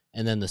sauce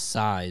and then the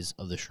size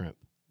of the shrimp.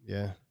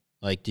 Yeah.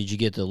 Like, did you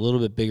get the little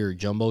bit bigger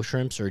jumbo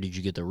shrimps or did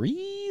you get the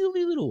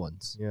really little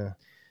ones? Yeah.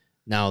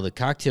 Now, the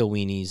cocktail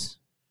weenies,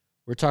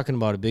 we're talking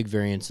about a big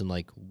variance in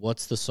like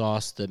what's the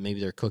sauce that maybe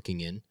they're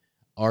cooking in?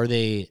 Are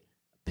they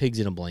pigs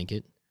in a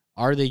blanket?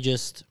 Are they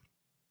just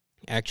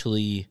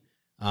actually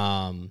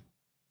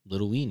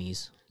little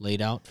weenies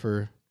laid out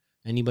for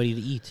anybody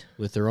to eat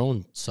with their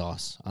own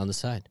sauce on the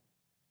side?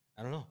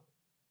 I don't know.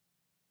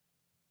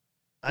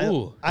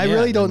 I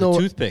really don't know.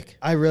 Toothpick.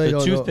 I really The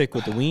don't know. toothpick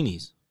with the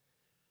weenies.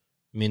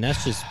 I mean,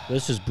 that's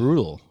just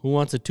brutal. Who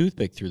wants a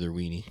toothpick through their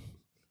weenie?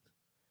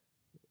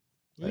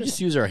 We just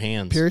use our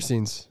hands.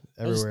 Piercings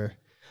everywhere.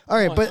 All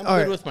right, I'm but good all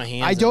right. with my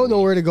hands. I and don't know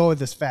weenie. where to go with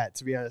this fat,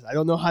 to be honest. I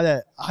don't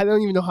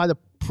even know how to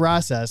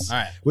process All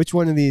right. which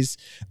one of these.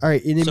 All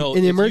right, in So an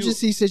if you-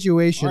 emergency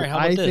situation, All right, how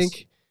about I this?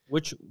 think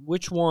Which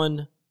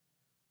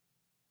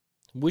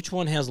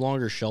one has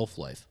longer shelf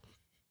life?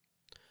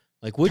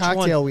 Like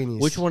cocktail weenies.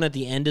 Which one at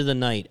the end of the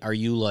night are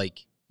you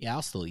like, yeah,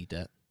 I'll still eat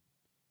that.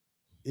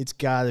 It's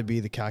got to be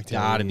the cocktail.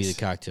 Gotta be the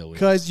cocktail weenie.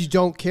 because you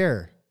don't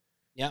care.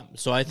 Yeah.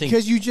 So I think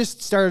Because you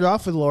just started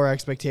off with lower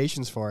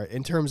expectations for it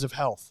in terms of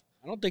health.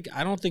 I don't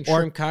think Or-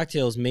 shrimp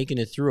cocktail is making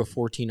it through a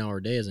 14-hour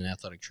day as an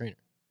athletic trainer.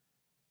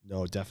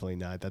 No, definitely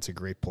not. That's a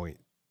great point.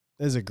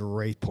 That is a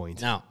great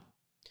point. Now,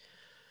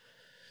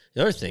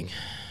 the other thing,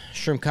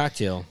 shrimp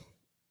cocktail,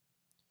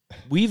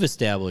 we've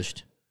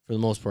established for the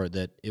most part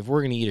that if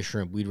we're going to eat a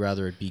shrimp, we'd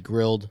rather it be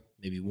grilled,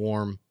 maybe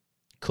warm,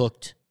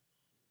 cooked.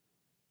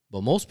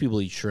 But most people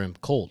eat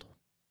shrimp cold.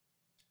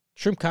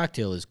 Shrimp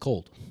cocktail is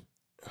cold.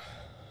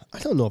 I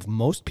don't know if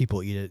most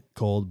people eat it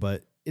cold,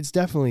 but it's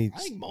definitely. I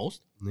think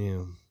most.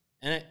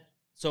 Yeah.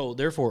 So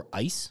therefore,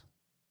 ice.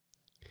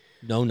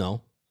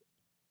 No.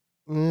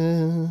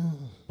 Uh,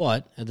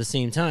 But at the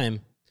same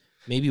time,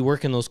 maybe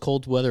working those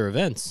cold weather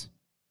events,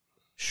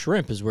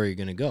 shrimp is where you're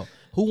going to go.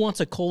 Who wants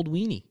a cold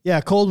weenie?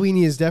 yeah, cold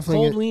weenie is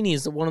definitely. Cold weenie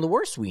is one of the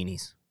worst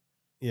weenies.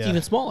 yeah. It's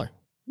even smaller.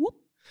 Whoop.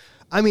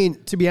 I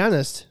mean, to be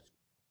honest,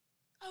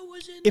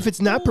 if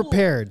it's not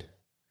prepared,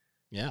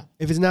 Yeah.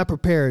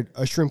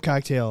 a shrimp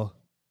cocktail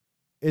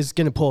is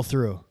going to pull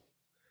through.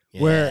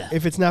 Yeah. Where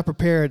if it's not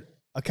prepared,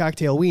 a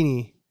cocktail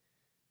weenie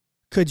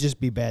could just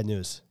be bad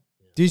news.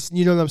 Do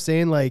you know what I'm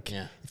saying? Like,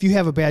 Yeah. if you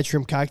have a bad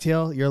shrimp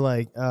cocktail, you're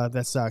like,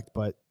 that sucked,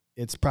 but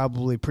it's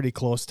probably pretty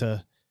close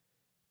to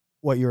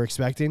what you're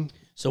expecting.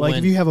 So like when,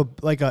 if you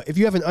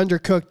have an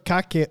undercooked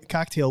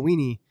cocktail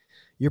weenie,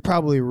 you're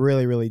probably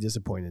really, really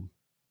disappointed.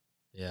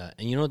 yeah,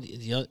 and you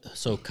know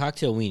so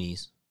cocktail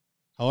weenies,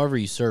 however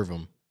you serve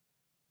them,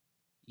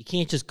 you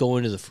can't just go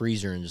into the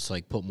freezer and just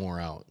like put more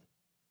out.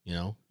 You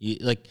know, you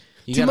Too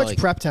gotta, much like,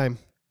 prep time.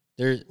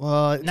 There's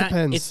Well, it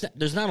depends.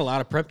 There's not a lot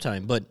of prep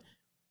time, but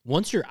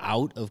once you're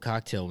out of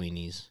cocktail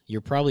weenies,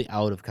 you're probably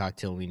out of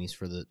cocktail weenies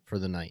for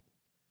the night.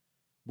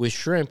 With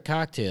shrimp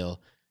cocktail,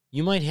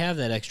 you might have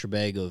that extra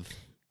bag of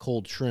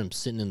cold shrimp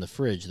sitting in the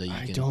fridge that you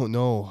I can. don't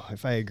know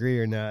if I agree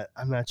or not.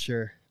 I'm not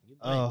sure.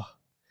 Oh,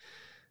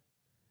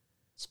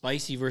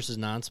 Spicy versus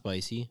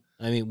non-spicy.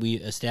 I mean, we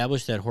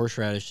established that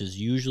horseradish is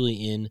usually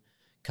in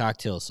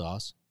cocktail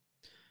sauce.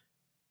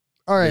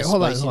 all right. The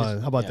Hold on.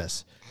 spiciness- How about yeah.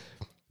 this?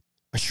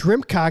 A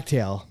shrimp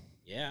cocktail.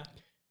 Yeah.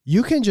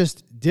 You can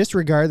just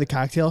disregard the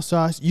cocktail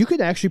sauce. You could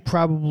actually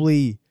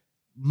probably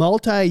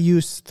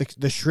multi-use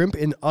the shrimp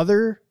in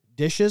other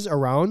dishes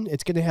around.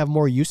 It's going to have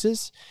more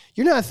uses.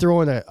 You're not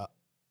throwing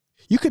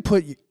you could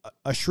put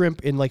a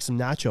shrimp in like some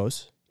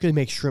nachos. You could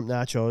make shrimp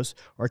nachos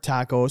or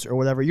tacos or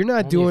whatever. You're not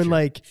Only if doing you're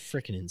like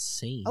freaking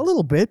insane. a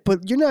little bit,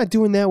 but you're not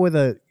doing that with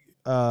a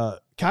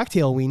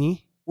cocktail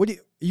weenie. What are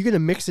you going to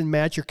mix and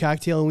match your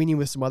cocktail weenie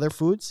with some other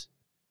foods?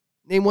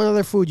 Name one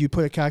other food you'd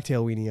put a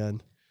cocktail weenie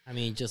on. I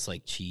mean, just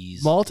like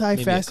cheese,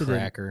 Multifaceted. maybe a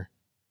cracker.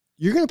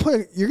 You're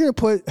gonna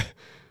put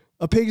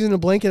a pigs in a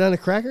blanket on a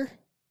cracker?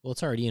 Well,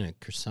 it's already in a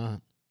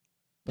croissant.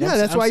 But Yeah,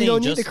 that's why you saying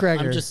don't need the just-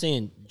 cracker. I'm just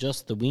saying,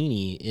 just the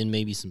weenie in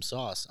maybe some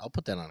sauce. I'll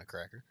put that on a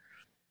cracker.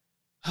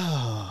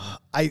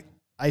 I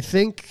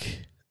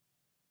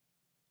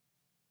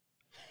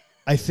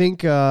think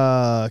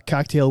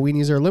cocktail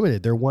weenies are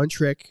limited. They're one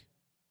trick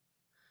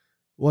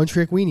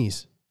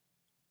weenies.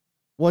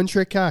 One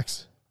trick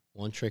cocks.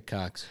 One trick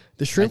cocks.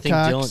 The I shrimp think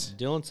cocks.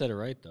 Dylan said it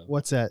right though.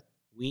 What's that?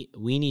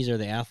 Weenies are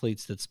the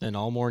athletes that spend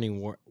all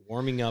morning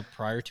warming up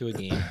prior to a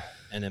game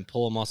and then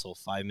pull a muscle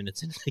 5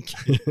 minutes into the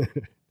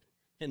game.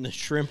 And the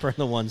shrimp are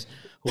the ones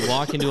who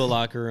walk into a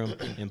locker room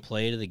and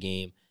play to the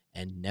game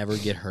and never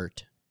get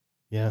hurt.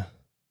 Yeah.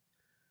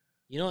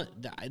 You know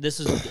what? This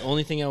is the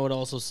only thing I would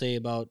also say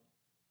about.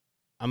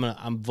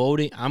 I'm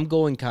voting. I'm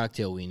going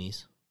cocktail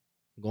weenies.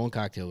 I'm going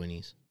cocktail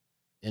weenies,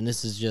 and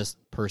this is just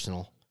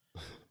personal.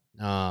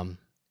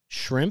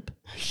 Shrimp.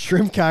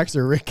 Shrimp cocks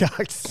or Rick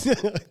cocks.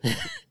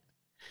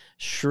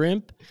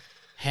 Shrimp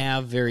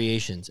have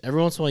variations. Every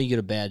once in a while, you get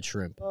a bad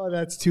shrimp. Oh,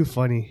 that's too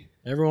funny.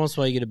 Every once in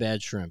a while, you get a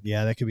bad shrimp.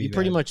 Yeah, that could be You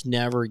pretty bad. much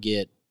never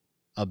get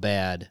a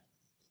bad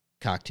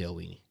cocktail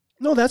weenie.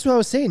 No, that's what I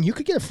was saying. You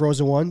could get a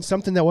frozen one,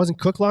 something that wasn't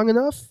cooked long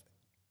enough.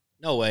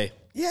 No way.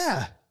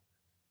 Yeah.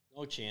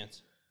 No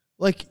chance.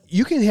 Like,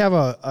 you can have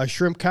a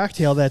shrimp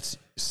cocktail that's,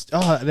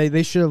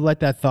 they should have let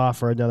that thaw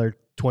for another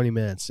 20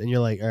 minutes. And you're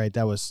like, all right,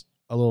 that was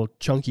a little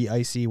chunky,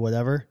 icy,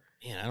 whatever.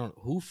 Man,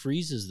 who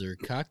freezes their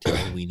cocktail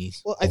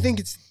weenies? Well, I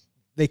think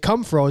they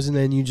come frozen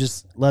and you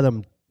just let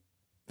them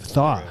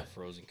thaw.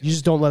 Frozen You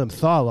just don't let them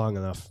thaw long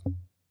enough.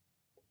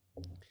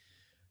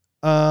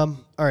 All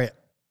right.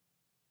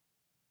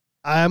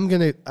 I'm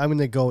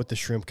gonna go with the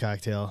shrimp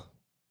cocktail.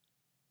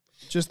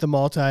 Just the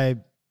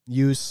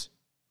multi-use,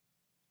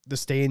 the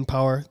staying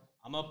power.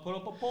 I'm gonna put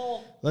up a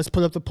poll. Let's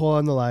put up the poll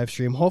on the live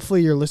stream.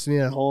 Hopefully you're listening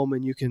at home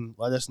and you can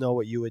let us know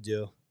what you would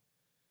do.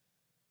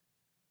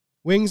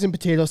 Wings and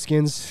potato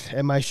skins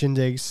at my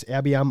shindigs.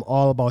 Abby, I'm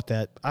all about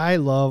that. I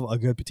love a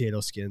good potato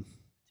skin.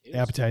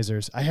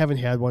 Appetizers. I haven't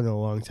had one in a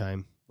long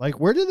time. Like,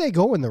 where do they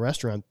go in the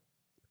restaurant?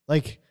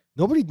 Like,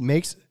 nobody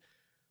makes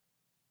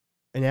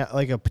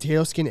like a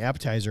potato skin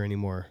appetizer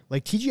anymore.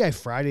 Like TGI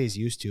Fridays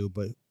used to,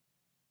 but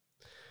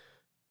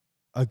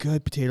a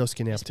good potato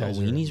skin appetizer.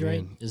 Weenies,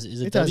 right? man. Is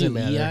It it doesn't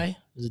W-E-I? matter.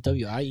 Is it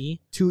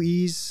W-I-E? 2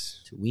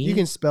 E's. To weenie? You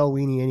can spell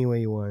weenie any way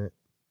you want it.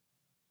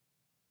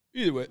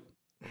 Either way.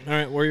 All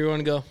right, where you want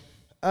to go?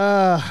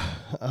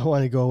 I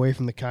want to go away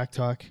from the cock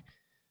talk.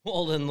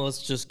 Well, then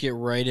let's just get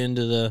right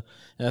into the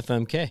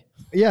FMK.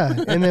 Yeah,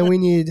 and then we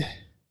need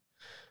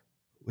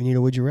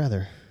a would you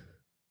rather.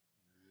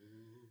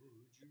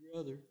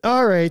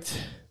 All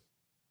right.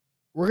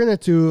 We're gonna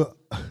do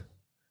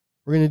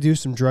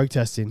some drug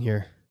testing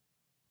here.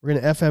 We're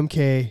gonna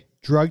FMK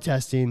drug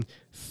testing,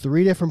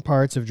 3 different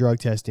parts of drug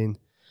testing.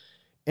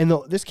 And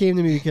this came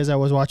to me because I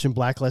was watching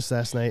Blacklist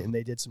last night and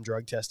they did some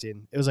drug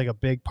testing. It was like a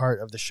big part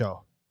of the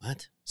show.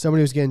 What?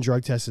 Somebody was getting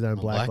drug tested on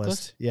Blacklist.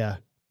 Blacklist? Yeah.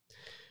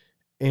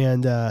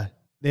 And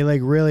they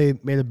like really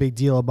made a big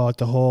deal about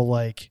the whole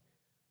like,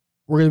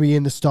 we're going to be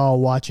in the stall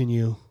watching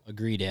you.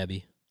 Agreed,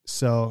 Abby.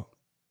 So,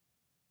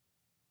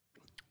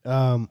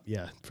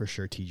 yeah, for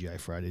sure. TGI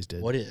Fridays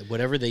did.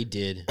 Whatever they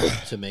did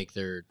to make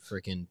their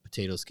freaking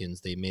potato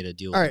skins, they made a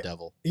deal with All right. the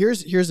devil.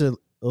 Here's a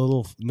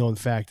little known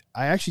fact.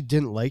 I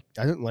didn't like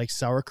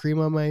sour cream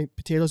on my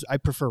potatoes. I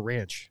prefer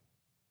ranch.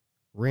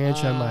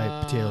 Ranch on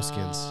my potato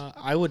skins.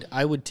 I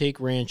would take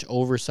ranch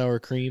over sour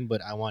cream,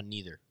 but I want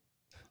neither.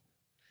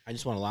 I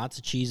just want lots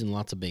of cheese and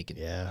lots of bacon.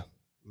 Yeah.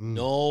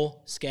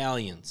 No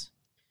scallions.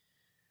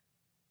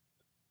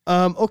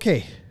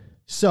 Okay.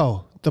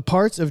 So the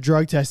parts of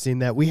drug testing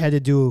that we had to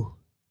do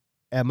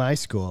at my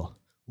school: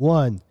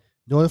 1,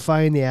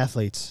 notifying the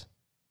athletes;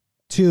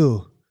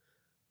 2,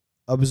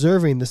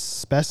 observing the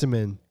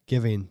specimen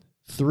giving;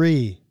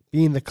 3,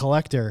 being the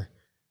collector,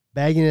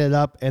 bagging it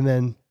up, and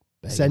then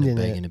sending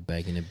it.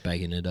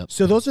 Bagging it up.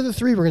 So those are the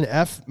 3 we're going to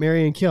F,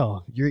 marry, and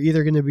kill. You're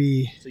either going to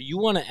be So you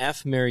want to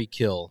F, marry,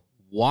 kill,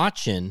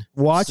 watching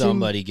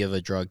somebody give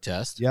a drug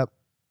test. Yep.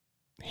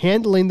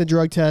 Handling the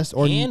drug test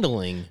or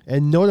handling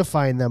and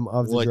notifying them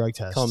of the what drug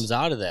test. comes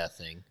out of that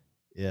thing.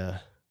 Yeah.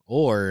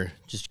 Or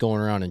just going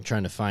around and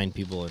trying to find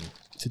people and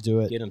to do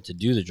it. Get them to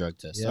do the drug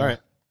test. Yeah. All right.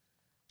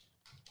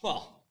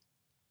 Well,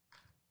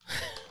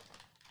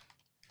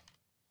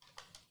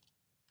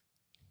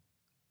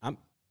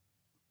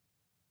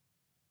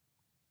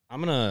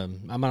 I'm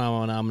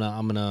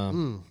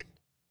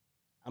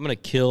gonna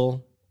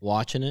kill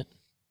watching it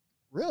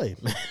Really?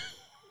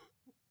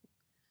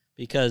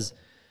 because,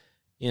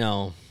 you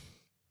know,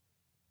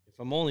 if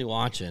I'm only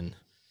watching,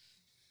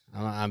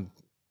 I'm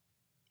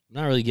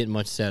not really getting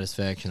much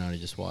satisfaction out of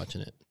just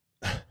watching it.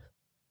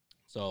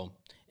 So,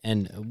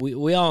 and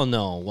we all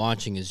know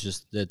watching is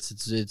just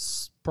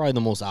it's probably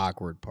the most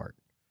awkward part.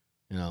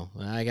 You know,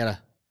 I gotta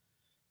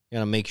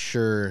make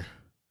sure,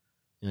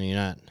 you know,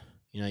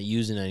 you're not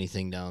using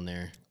anything down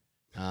there.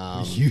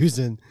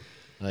 Using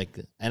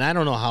And I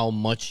don't know how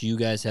much you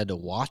guys had to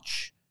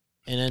watch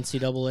in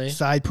NCAA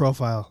side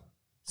profile.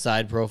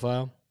 side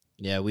profile.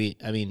 Yeah,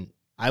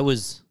 I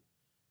was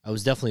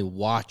definitely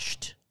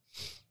watched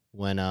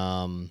when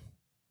I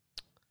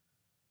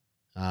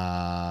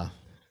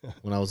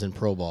was in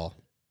pro ball,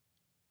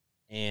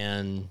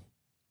 and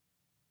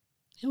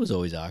it was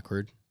always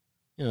awkward.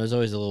 You know, there's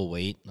always a little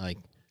wait. Like,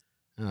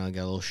 I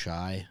got a little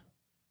shy.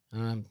 I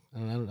don't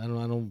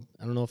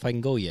know if I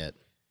can go yet.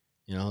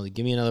 You know,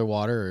 give me another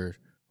water or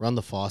run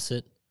the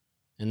faucet,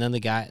 and then the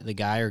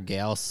guy or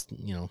gal,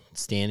 you know,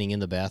 standing in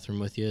the bathroom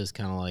with you is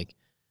kind of like,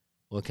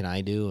 what can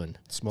I do? And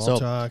Small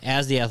talk.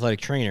 as the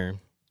athletic trainer,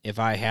 if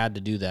I had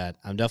to do that,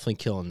 I'm definitely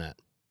killing that.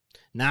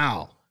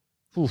 Now,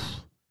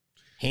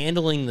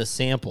 handling the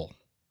sample.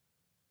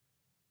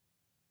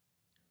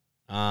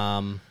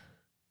 Man,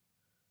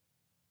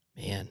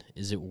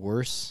 is it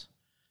worse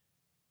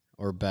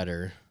or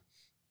better?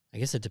 I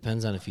guess it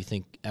depends on if you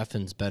think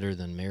effing's better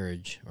than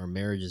marriage or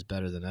marriage is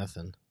better than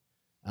effing.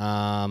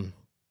 Man,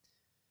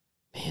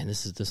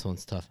 this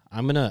one's tough.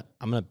 I'm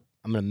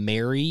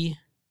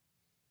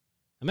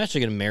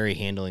actually gonna marry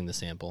handling the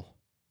sample.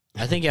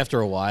 I think after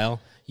a while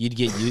you'd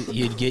get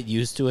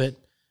used to it.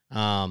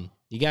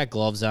 You got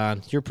gloves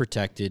on, you're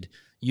protected.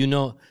 You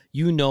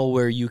know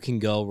where you can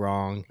go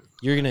wrong.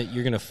 You're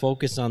gonna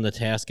focus on the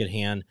task at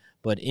hand,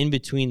 but in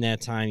between that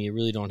time you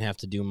really don't have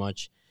to do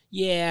much.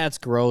 Yeah, it's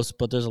gross,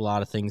 but there's a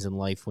lot of things in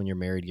life when you're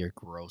married you're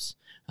gross.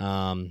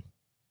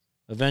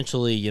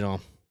 Eventually, you know,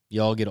 you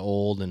all get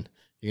old and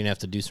you're going to have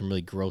to do some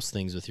really gross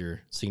things with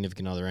your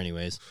significant other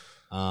anyways.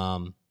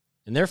 And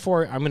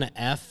therefore, I'm going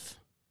to F.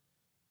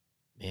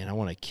 Man, I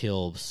want to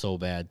kill so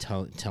bad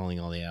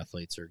telling all the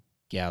athletes or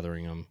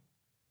gathering them.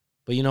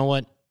 But you know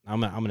what?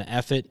 I'm going to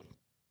F it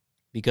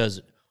because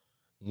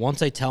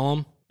once I tell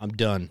them, I'm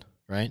done,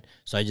 right?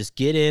 So I just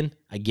get in,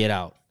 I get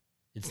out.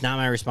 It's not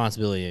my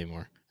responsibility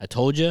anymore. I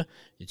told you,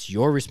 it's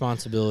your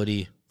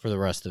responsibility for the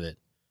rest of it.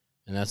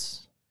 And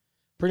that's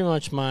pretty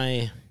much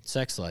my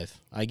sex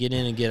life. I get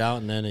in and get out,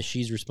 and then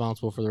she's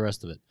responsible for the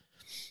rest of it.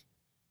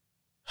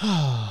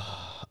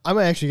 I'm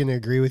actually going to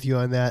agree with you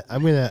on that.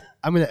 I'm gonna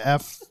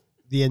F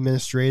the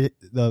administrative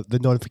the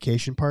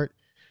notification part.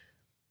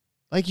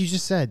 Like you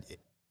just said,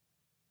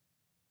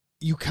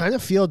 you kind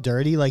of feel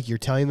dirty, like you're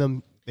telling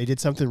them they did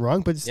something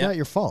wrong, but it's not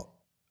your fault.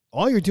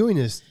 All you're doing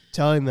is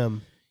telling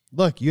them,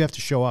 look, you have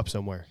to show up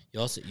somewhere.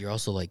 You're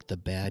also like the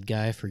bad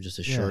guy for just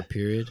a short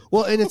period.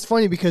 Well, and it's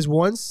funny because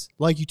once,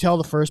 like, you tell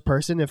the first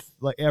person, if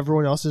like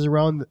everyone else is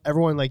around,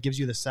 everyone like gives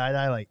you the side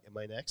eye, like, am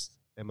I next?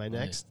 Am I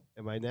next?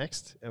 Am I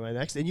next? Am I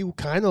next? And you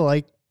kind of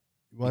like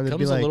want to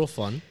be like, a little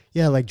fun.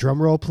 Yeah, like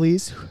drum roll,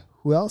 please.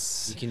 Who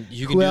else? You can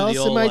Who do else the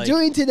old, am I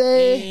doing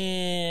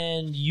today?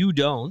 And you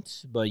don't,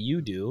 but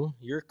you do.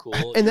 You're cool.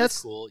 And You're that's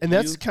cool.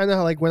 that's kind of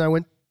like when I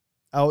went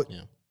out.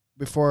 Yeah.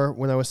 Before,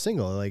 when I was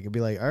single, like, it'd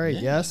be like, all right,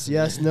 yes,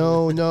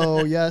 no,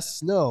 no,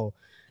 yes, no.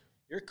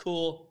 You're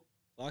cool.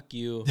 Fuck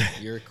you.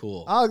 You're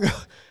cool. I'll go.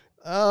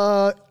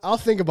 I'll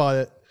think about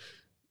it.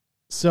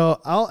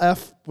 So I'll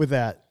F with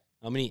that.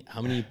 How many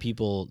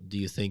people do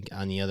you think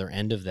on the other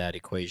end of that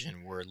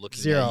equation were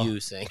looking Zero. at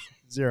you saying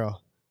 0?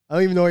 I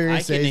don't even know what you're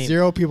gonna say.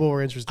 0 people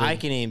were interested. I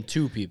can name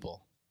 2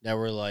 people that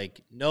were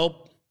like,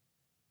 nope,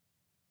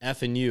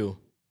 effing you.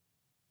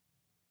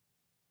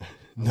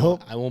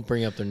 Nope. I won't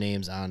bring up their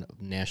names on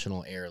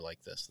national air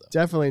like this, though.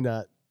 Definitely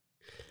not.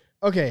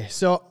 Okay,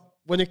 so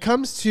when it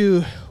comes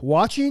to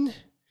watching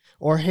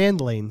or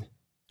handling,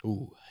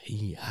 Ooh,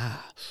 yeah.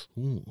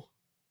 Ooh.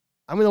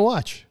 I'm gonna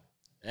watch.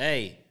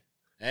 Hey.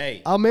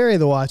 I'll marry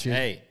the watching.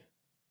 Hey.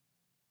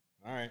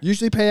 All right.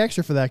 Usually pay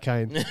extra for that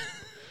kind.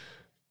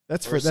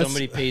 That's or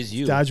somebody pays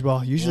you.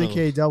 Dodgeball. Usually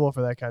pay double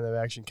for that kind of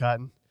action,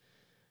 Cotton.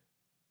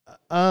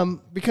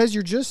 Because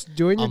you're just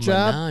doing your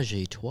job. Menage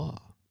a trois.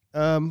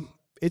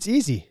 It's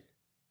easy.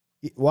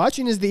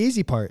 Watching is the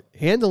easy part.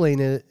 Handling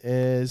it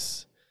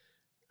is,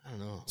 I don't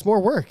know. it's more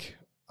work.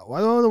 Why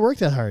do I want to work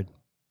that hard?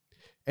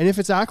 And if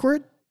it's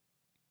awkward,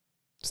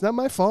 it's not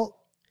my fault.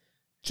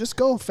 Just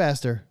go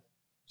faster.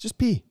 Just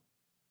pee.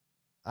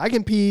 I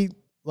can pee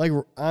like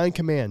on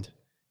command.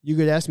 You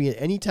could ask me at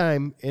any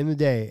time in the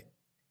day,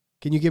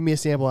 can you give me a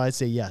sample? I'd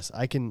say yes.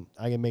 I can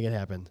make it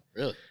happen.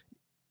 Really?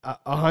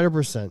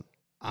 100%.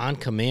 On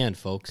command,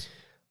 folks.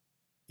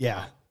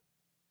 Yeah.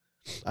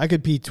 I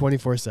could pee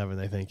 24/7.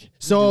 I think.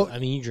 So I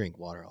mean, you drink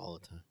water all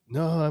the time.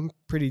 no, I'm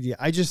pretty.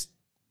 I just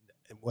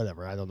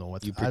whatever. I don't know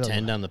what You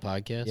pretend on the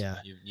podcast. Yeah.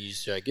 You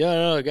just like, yeah,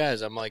 no,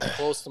 guys, I'm like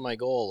close to my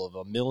goal of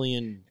 1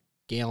 million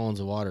gallons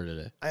of water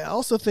today. I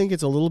also think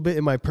it's a little bit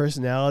in my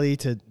personality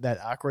to that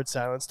awkward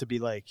silence to be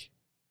like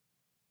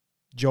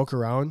joke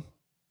around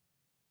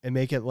and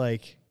make it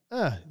like,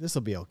 this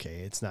will be okay.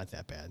 It's not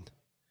that bad.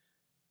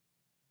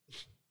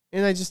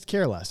 And I just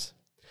care less.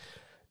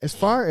 As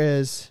far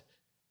as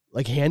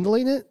like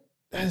handling it,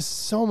 that is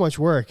so much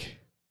work.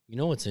 You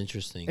know what's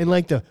interesting? And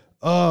like the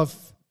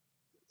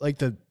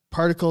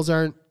particles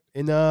aren't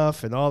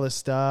enough and all this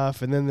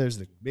stuff. And then there's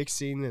the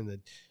mixing and the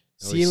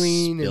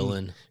sealing.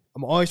 And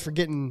I'm always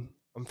forgetting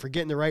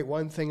the right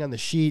one thing on the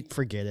sheet.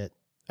 Forget it.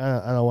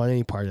 I don't want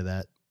any part of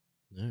that.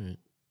 All right.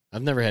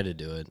 I've never had to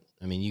do it.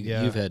 I mean,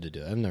 you've had to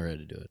do it. I've never had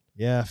to do it.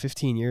 Yeah,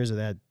 15 years of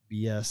that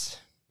BS.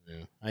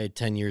 Yeah. I had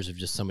 10 years of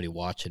just somebody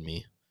watching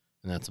me,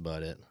 and that's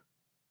about it.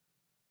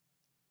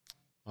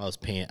 I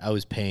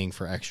was paying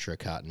for extra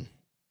cotton.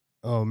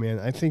 Oh man,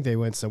 I think they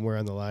went somewhere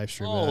on the live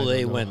stream. Oh,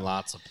 they went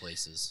lots of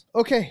places.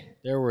 Okay.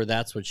 There were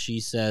that's what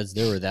she says.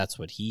 There were that's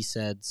what he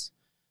says.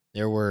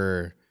 There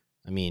were,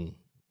 I mean,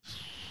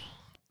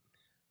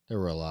 there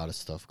were a lot of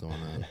stuff going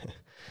on.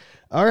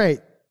 All right.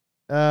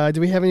 Do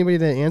we have anybody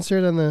that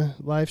answered on the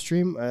live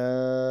stream?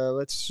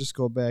 Let's just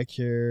go back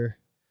here.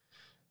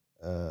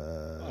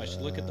 I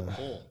should look at the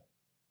poll.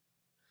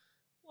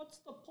 What's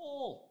the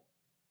poll?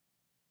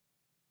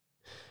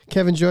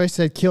 Kevin Joyce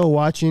said, kill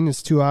watching.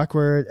 It's too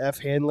awkward. F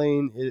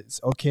handling.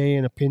 It's okay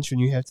in a pinch when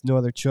you have no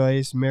other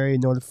choice. Mary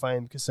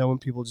notifying because some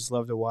people just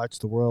love to watch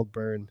the world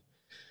burn.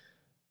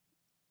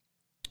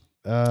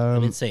 I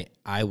didn't say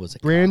I was a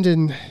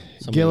Brandon cock.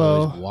 Somebody was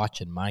Gillo always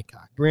watching my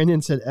cock.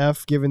 Brandon said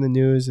F given the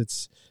news.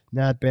 It's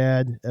not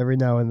bad every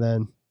now and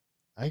then.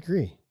 I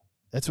agree.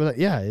 That's what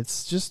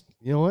it's just,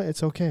 you know what?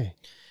 It's okay.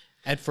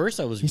 At first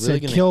I was He really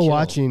said going to kill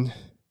watching.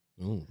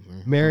 Ooh,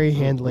 Mary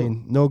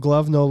handling. No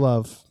glove, no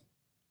love.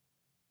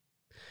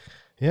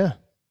 Yeah.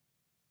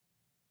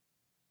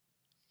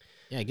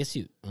 Yeah, I guess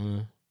you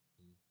when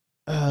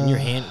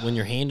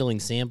you're handling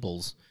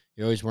samples,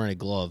 you're always wearing a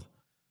glove.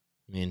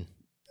 I mean,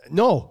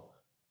 no.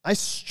 I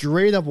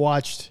straight up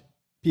watched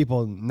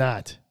people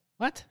not.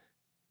 What?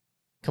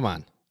 Come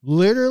on.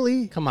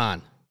 Literally. Come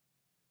on.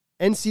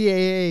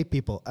 NCAA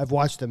people, I've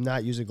watched them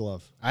not use a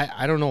glove.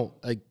 I don't know.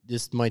 Like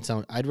this might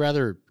sound. I'd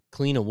rather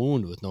clean a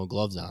wound with no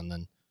gloves on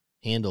than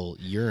handle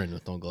urine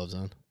with no gloves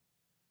on.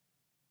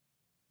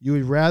 You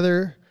would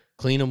rather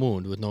clean a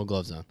wound with no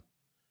gloves on.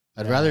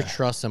 I'd rather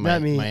trust that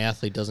my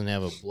athlete doesn't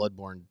have a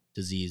bloodborne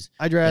disease.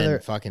 I'd rather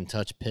than fucking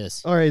touch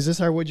piss. All right, is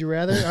this our would you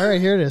rather? All right,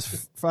 here it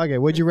is. Fuck it.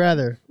 Would you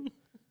rather?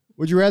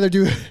 Would you rather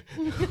do?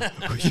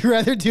 Would you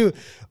rather do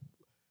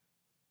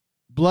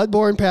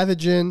bloodborne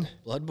pathogen,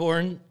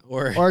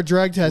 or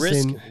drug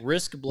testing,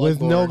 risk bloodborne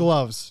with no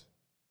gloves?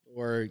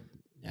 Or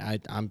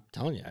I'm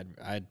telling you,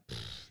 I'd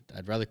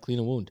rather clean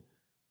a wound.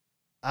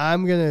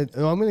 I'm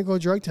gonna go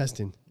drug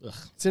testing. Ugh.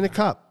 It's in a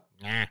cup.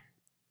 Nah.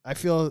 I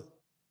feel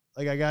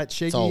like I got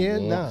shaky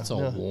hand. No, it's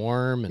all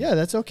warm. And, yeah,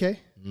 that's okay.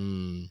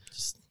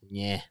 Just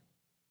yeah.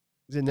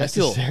 Is it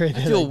necessary?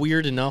 I feel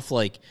weird enough.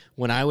 Like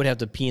when I would have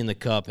to pee in the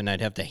cup and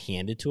I'd have to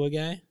hand it to a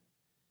guy.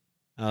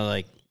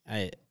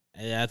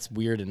 That's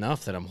weird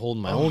enough that I'm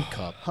holding my own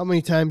cup. How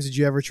many times did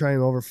you ever try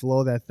and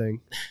overflow that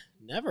thing?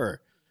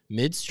 Never.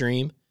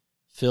 Midstream,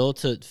 fill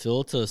to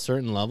a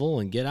certain level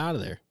and get out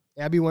of there.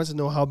 Abby wants to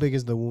know how big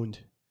is the wound.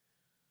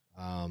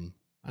 I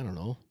don't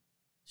know.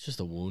 It's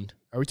just a wound.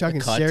 Are we talking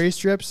steri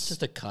strips? It's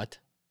just a cut.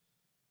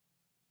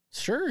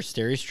 Sure,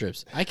 steri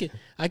strips. I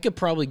could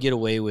probably get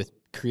away with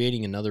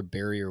creating another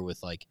barrier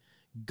with like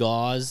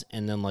gauze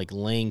and then like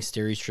laying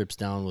steri strips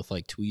down with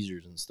like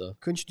tweezers and stuff.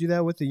 Couldn't you do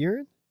that with the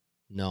urine?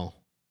 No,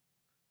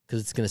 because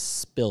it's gonna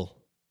spill.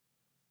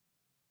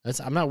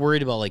 I'm not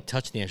worried about like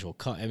touching the actual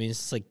cut. I mean, it's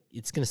just like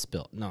it's gonna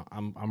spill. No,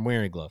 I'm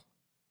wearing a glove.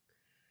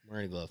 I'm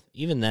wearing a glove.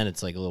 Even then,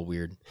 it's like a little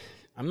weird.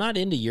 I'm not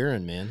into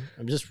urine, man.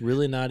 I'm just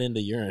really not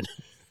into urine.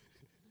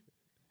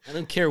 I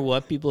don't care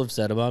what people have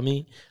said about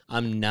me.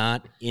 I'm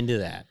not into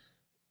that.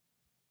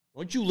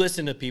 Don't you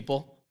listen to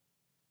people?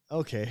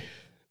 Okay.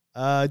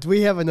 Do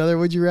we have another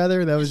would you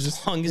rather? That was just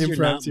as long as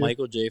impromptu. you're not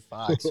Michael J.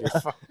 Fox. You're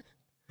fine.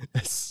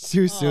 That's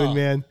too soon,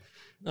 man.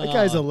 That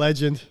guy's a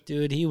legend.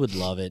 Dude, he would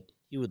love it.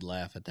 He would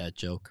laugh at that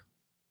joke.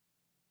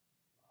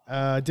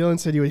 Dylan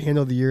said he would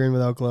handle the urine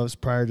without gloves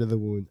prior to the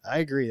wound. I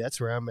agree.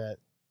 That's where I'm at.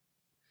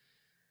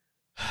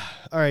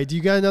 All right. Do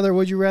you got another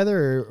would you rather,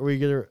 or are we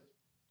going to...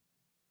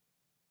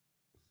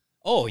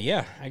 Oh,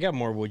 yeah. I got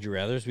more would you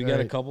rathers. We got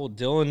a couple.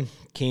 Dylan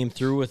came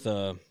through with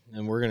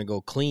and we're going to go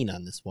clean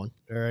on this one.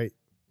 All right.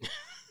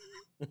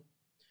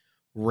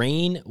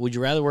 Rain. Would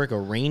you rather work a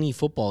rainy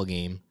football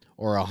game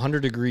or a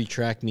 100-degree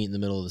track meet in the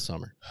middle of the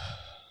summer?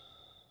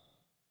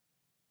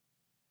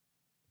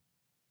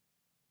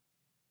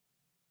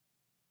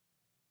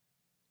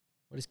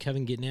 What is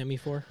Kevin getting at me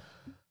for?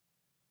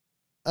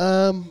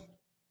 So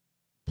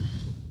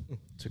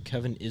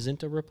Kevin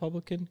isn't a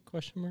Republican?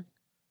 Question mark.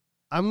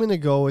 I'm gonna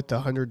go with the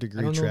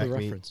 100-degree track meet.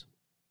 Reference.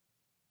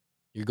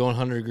 You're going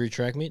 100-degree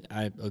track meet?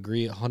 I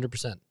agree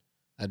 100%.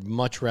 I'd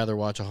much rather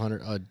watch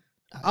 100. I'll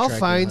track meet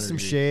find 100 some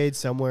degree. shade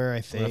somewhere,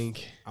 I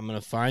think. I'm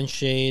gonna find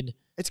shade.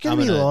 It's going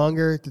to be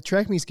longer. The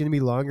track meet's going to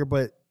be longer,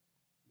 but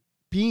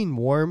being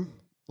warm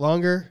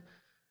longer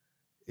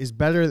is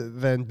better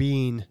than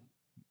being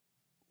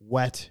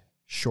wet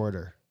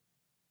shorter.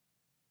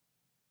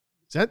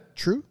 Is that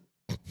true?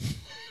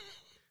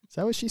 Is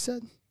that what she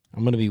said?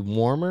 I'm gonna be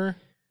warmer.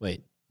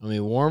 Wait, I'm gonna be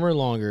warmer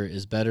longer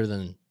is better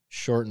than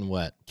short and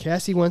wet.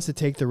 Cassie wants to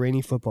take the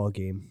rainy football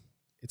game.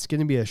 It's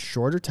going to be a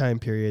shorter time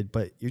period,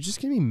 but you're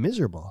just going to be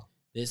miserable.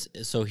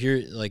 So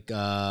here, like,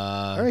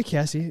 all right,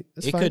 Cassie,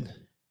 that's fine.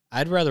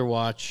 I'd rather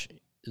watch.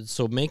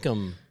 So make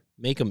them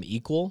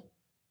equal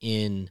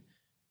in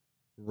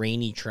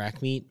rainy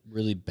track meet,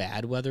 really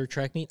bad weather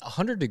track meet.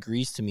 100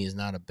 degrees to me is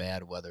not a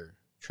bad weather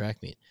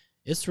track meet.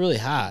 It's really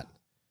hot,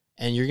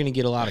 and you're gonna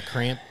get a lot of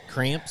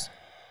cramps.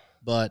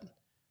 But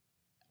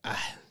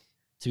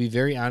to be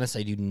very honest,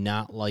 I do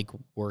not like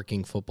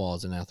working football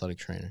as an athletic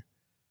trainer.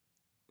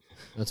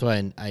 That's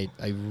why I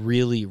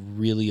really,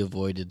 really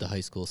avoided the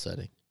high school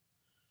setting.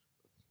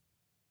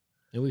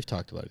 And we've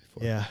talked about it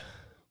before. Yeah.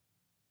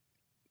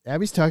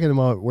 Abby's talking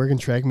about working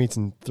track meets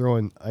and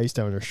throwing ice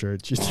down her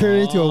shirt. She's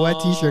turning into a wet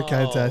t-shirt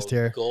contest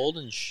here.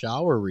 Golden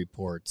shower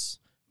reports.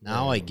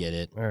 Now I get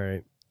it. All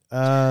right.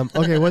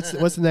 Okay, what's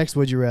the next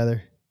would you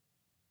rather?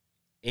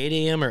 8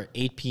 a.m. or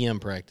 8 p.m.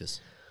 practice?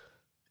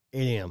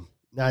 8 a.m.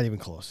 Not even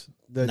close.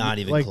 Not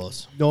even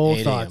close. No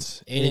 8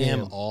 thoughts. 8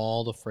 a.m.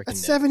 all the freaking day.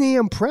 That's 7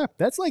 a.m. prep.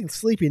 That's like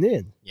sleeping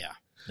in. Yeah.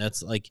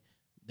 That's like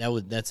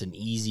that's an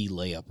easy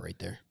layup right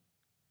there.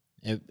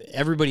 If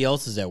everybody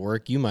else is at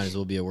work, you might as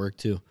well be at work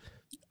too.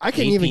 I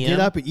can't even get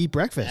up and eat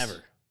breakfast.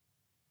 Never.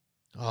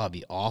 Oh, it'd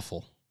be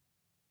awful.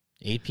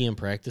 8 p.m.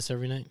 practice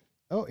every night.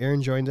 Oh,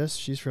 Erin joined us.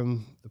 She's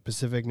from the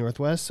Pacific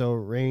Northwest, so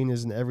rain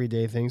is an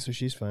everyday thing, so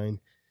she's fine.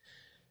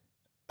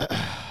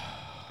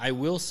 I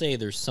will say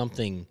there's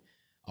something,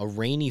 a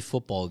rainy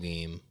football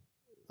game.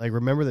 Like,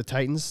 remember the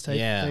Titans type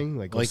thing?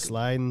 Like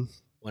sliding.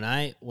 When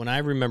I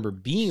remember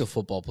being a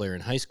football player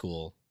in high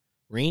school,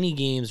 rainy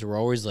games were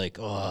always like,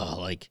 oh,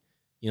 like,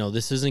 you know,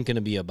 this isn't going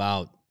to be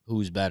about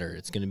who's better.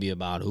 It's going to be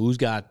about who's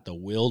got the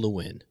will to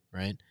win,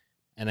 right?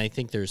 And I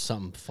think there's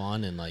something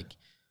fun and, like,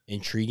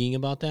 intriguing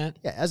about that.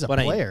 Yeah, as a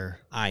player.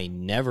 I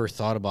never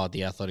thought about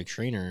the athletic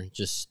trainer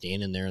just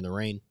standing there in the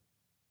rain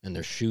and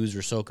their shoes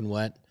were soaking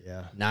wet.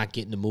 Yeah. Not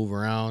getting to move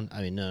around.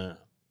 I mean,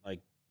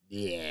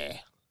 yeah.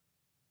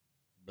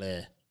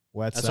 Bleh.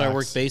 Wet That's socks. why I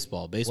work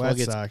baseball.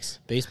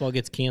 Baseball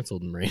gets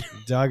canceled in rain.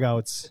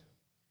 Dugouts.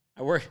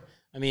 I worked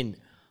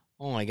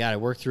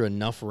through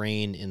enough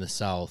rain in the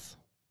South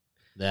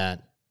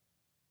that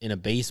in a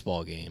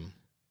baseball game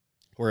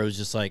where it was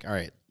just like, all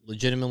right,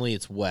 legitimately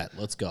it's wet.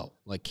 Let's go.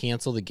 Like,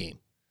 cancel the game.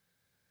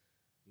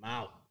 I'm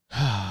out.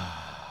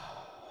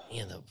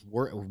 Man, the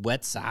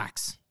wet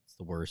socks. It's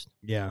the worst.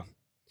 Yeah.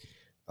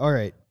 All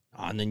right.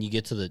 Oh, and then you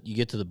get to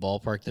the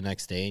ballpark the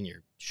next day and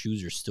your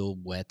shoes are still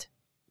wet.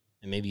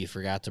 And maybe you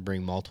forgot to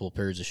bring multiple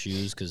pairs of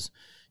shoes because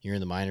you're in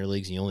the minor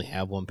leagues and you only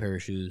have one pair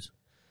of shoes.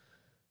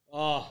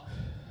 Oh.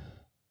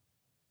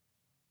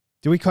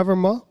 Do we cover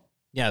them all?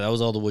 Yeah, that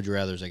was all the would you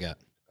rathers I got.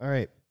 All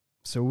right.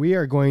 So we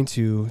are going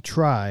to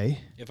try.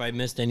 If I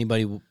missed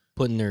anybody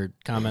putting their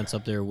comments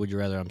up there, would you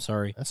rather? I'm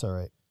sorry. That's all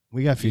right.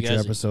 We got future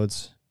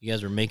episodes. You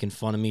guys are making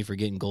fun of me for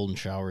getting golden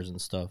showers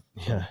and stuff.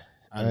 Yeah.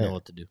 I don't know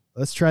what to do.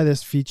 Let's try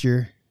this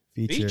feature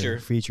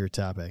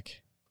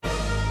topic.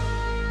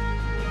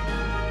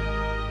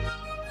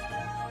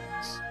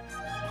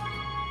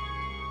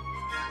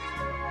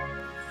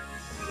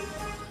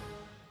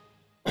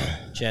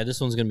 Chad,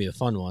 this one's going to be a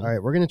fun one. All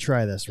right, we're going to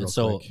try this real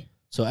quick.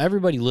 So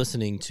everybody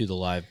listening to the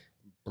live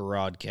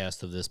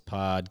broadcast of this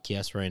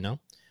podcast right now,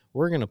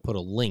 we're going to put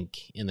a link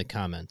in the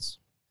comments.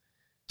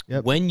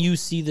 Yep. When you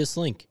see this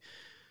link,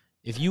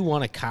 if you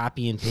want to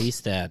copy and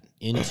paste that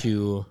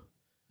into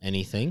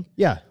anything.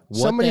 Yeah.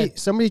 Somebody,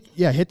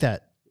 hit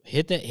that.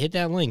 Hit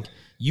that link.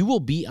 You will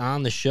be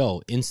on the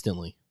show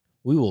instantly.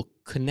 We will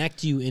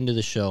connect you into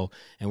the show,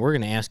 and we're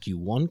going to ask you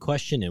one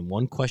question and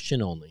one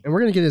question only. And we're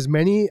going to get as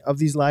many of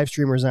these live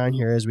streamers on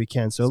here as we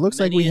can. So it looks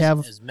like we have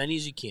as many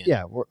as you can.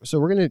 Yeah. So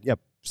we're going to,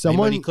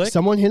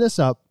 someone hit us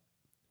up.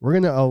 We're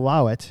going to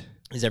allow it.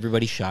 Is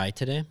everybody shy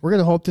today? We're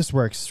going to hope this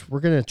works. We're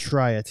going to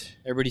try it.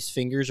 Everybody's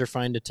fingers are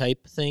fine to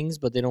type things,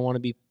 but they don't want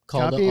to be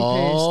called. Copy and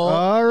paste.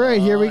 All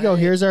right, here we go.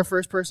 Here's our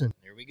first person.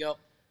 Here we go.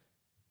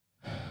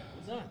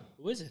 Who's on?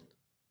 Who is it?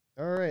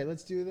 All right,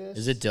 let's do this.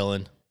 Is it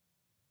Dylan?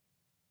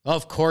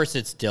 Of course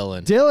it's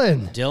Dylan.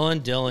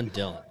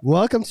 Dylan.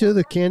 Welcome to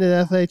the Candid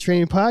Athletic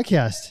Training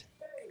Podcast.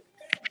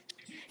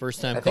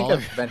 First time I caller.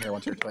 think I've been here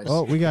once or twice.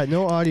 Oh, we got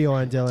no audio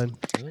on Dylan.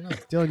 I don't know.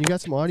 Dylan, you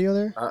got some audio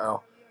there?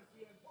 Uh-oh.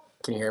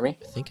 Can you hear me?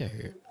 I think I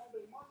hear it.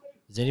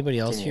 Is anybody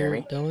else Can you hear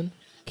here, me? Dylan?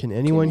 Can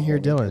anyone hear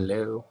Dylan?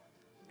 Hello.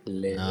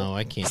 No,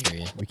 I can't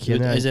hear you. We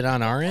cannot. Is it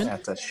on our end?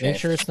 That's a shit. Make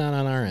sure it's not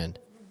on our end.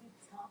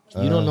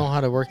 You don't know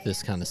how to work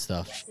this kind of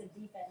stuff.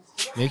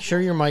 Make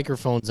sure your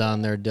microphone's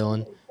on there,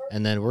 Dylan,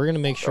 and then we're gonna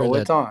make sure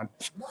it's on.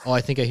 Oh,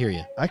 I think I hear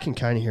you. I can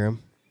kind of hear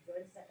him.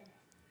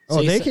 Oh,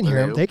 Say they so- can hear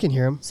him. Hello? They can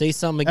hear him. Say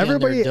something again,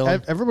 Everybody, there,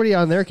 Dylan. everybody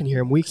on there can hear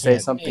him. We Say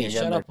can't. something Hey,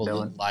 again, shut there, up,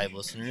 Dylan. live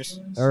listeners.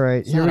 All right,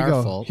 It's here we not our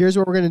go. fault. Here's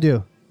what we're gonna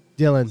do,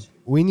 Dylan.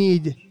 We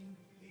need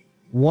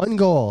one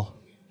goal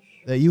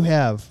that you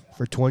have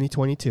for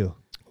 2022.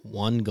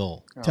 One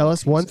goal. Tell Oh,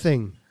 us one Jesus.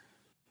 thing.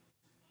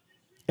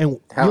 And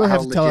How- you don't how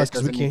have to tell legit us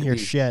because we does it can't need hear to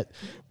be? shit.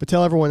 But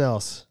tell everyone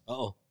else.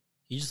 Oh,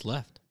 he just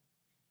left.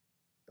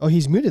 Oh,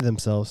 he's muted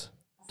themselves.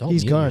 Don't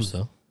He's mute gone.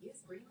 yourself.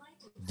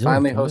 Dylan,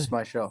 Finally come host back.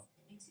 my show.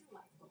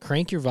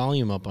 Crank your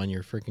volume up on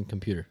your freaking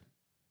computer.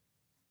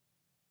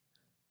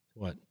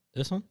 What?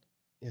 This one?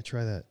 Yeah,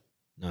 try that.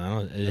 No,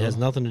 it has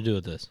nothing to do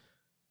with this.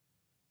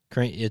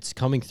 Crank. It's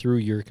coming through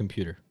your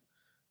computer.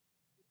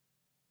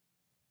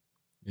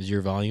 Is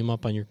your volume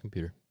up on your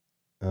computer?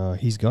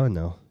 He's gone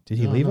now. Did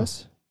he No, leave no.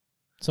 us?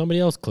 Somebody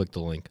else click the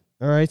link.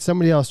 All right,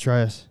 somebody else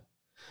try us.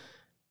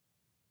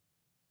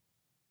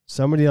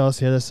 Somebody else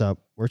hit us up.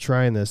 We're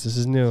trying this. This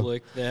is new.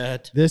 Click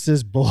that. This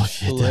is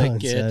bullshit. Click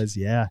Dylan it. says,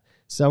 yeah.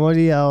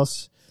 Somebody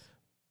else.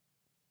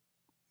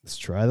 Let's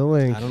try the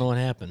link. I don't know what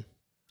happened.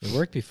 It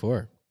worked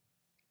before.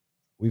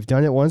 We've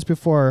done it once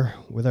before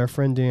with our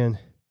friend Dan.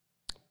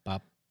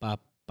 Ba, ba,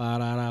 ba,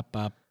 da, da,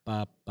 ba,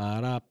 ba, ba,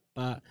 da,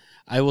 ba.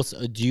 I will.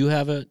 Do you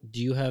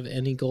have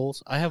any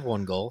goals? I have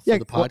one goal for Yeah,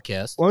 the well-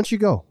 podcast. Why don't you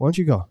go? Why don't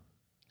you go?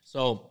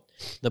 So,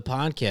 the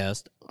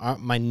podcast,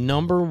 my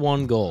number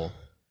one goal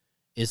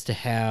is to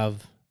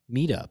have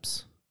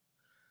meetups,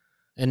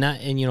 and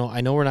I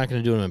know we're not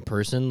going to do them in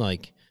person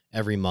like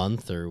every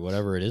month or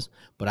whatever it is,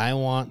 but I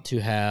want to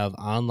have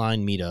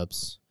online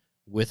meetups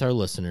with our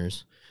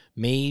listeners.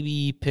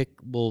 Maybe I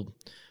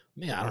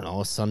don't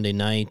know, a Sunday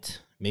night,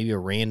 maybe a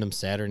random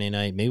Saturday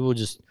night. Maybe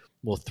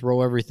we'll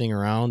throw everything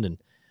around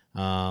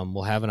and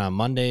we'll have it on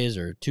Mondays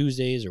or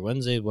Tuesdays or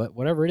Wednesdays,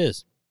 whatever it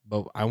is.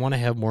 But I want to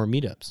have more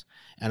meetups,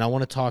 and I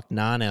want to talk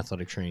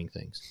non-athletic training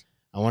things.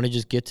 I want to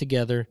just get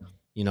together,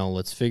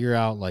 let's figure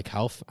out like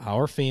how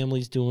our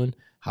family's doing,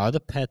 how are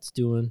the pets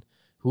doing,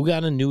 who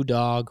got a new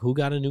dog, who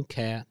got a new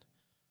cat,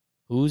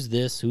 who's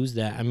this, who's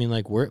that. I mean,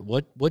 like,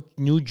 what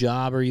new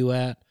job are you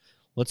at?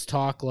 Let's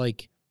talk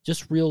like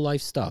just real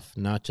life stuff,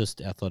 not just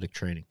athletic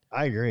training.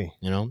 I agree.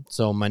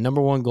 So my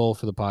number one goal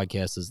for the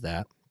podcast is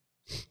that.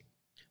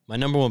 My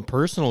number one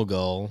personal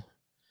goal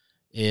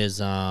is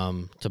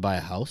to buy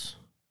a house.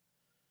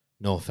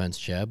 No offense,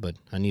 Chad, but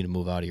I need to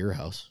move out of your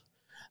house.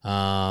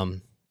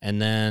 And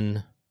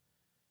then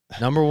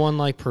number one,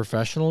 like,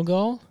 professional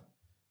goal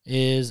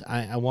is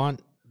I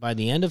want, by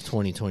the end of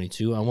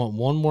 2022, I want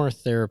one more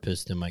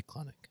therapist in my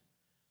clinic.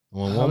 I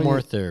want How one many-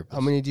 more therapist.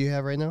 How many do you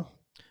have right now?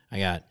 I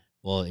got,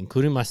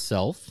 including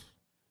myself,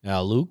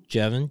 Luke,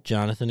 Jevin,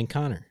 Jonathan, and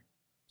Connor.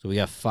 So we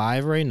got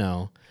 5 right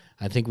now.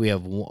 I think we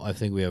have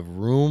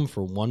room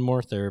for one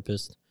more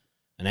therapist,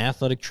 an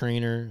athletic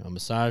trainer, a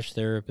massage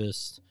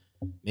therapist,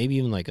 maybe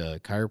even like a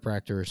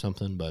chiropractor or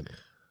something. But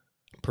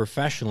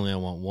professionally, I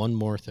want one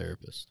more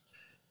therapist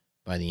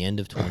by the end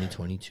of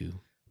 2022.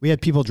 We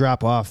had people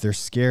drop off. They're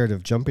scared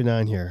of jumping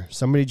on here.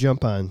 Somebody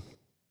jump on.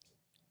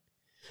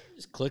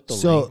 Just click the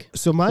link.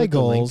 So my Click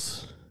the link.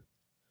 goals.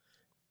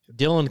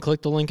 Dylan,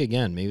 click the link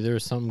again. Maybe there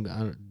was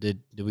something.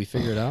 Did we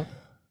figure it out?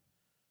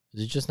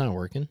 Is it just not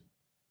working?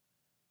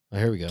 Oh,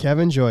 here we go.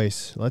 Kevin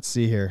Joyce. Let's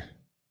see here.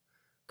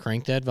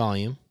 Crank that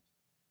volume.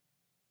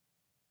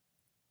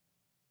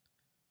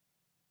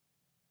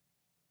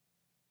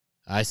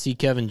 I see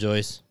Kevin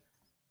Joyce.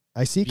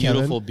 I see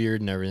Beautiful Kevin.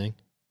 beard and everything.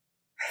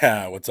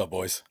 What's up,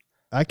 boys?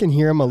 I can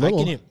hear him a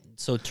little.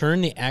 So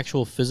turn the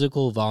actual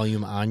physical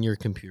volume on your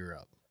computer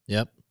up.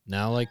 Yep.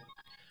 Now, like,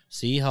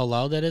 see how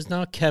loud that is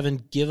now?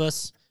 Kevin, give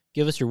us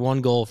your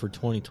one goal for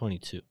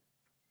 2022.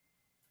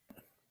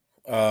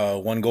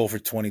 One goal for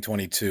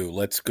 2022.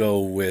 Let's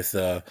go with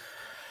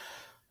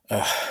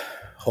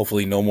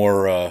hopefully no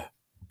more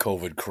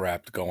COVID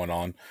crap going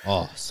on.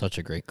 Oh, such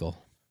a great goal.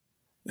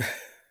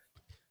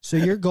 So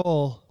your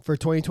goal for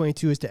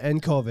 2022 is to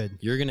end COVID.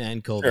 You're going to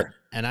end COVID. Sure.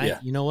 And Yeah.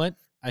 you know what?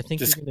 I think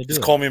Just you're going to do just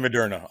it. call me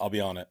Moderna. I'll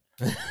be on it.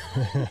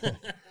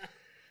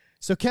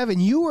 So Kevin,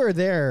 you were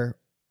there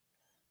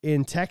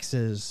in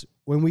Texas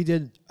when we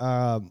did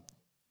the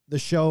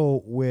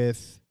show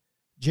with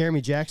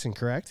Jeremy Jackson,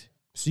 correct?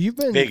 So you've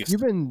been Vegas.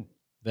 Vegas.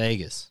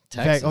 Vegas,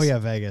 Texas. Oh yeah,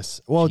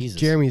 Vegas. Well, Jesus.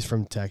 Jeremy's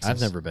from Texas. I've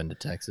never been to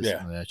Texas.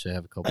 Yeah. I actually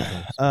have a couple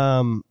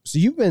times. So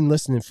you've been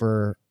listening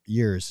for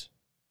years,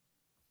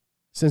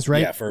 since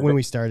Yeah, when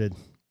we started.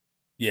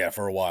 Yeah,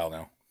 for a while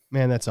now.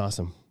 Man, that's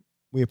awesome.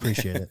 We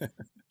appreciate it.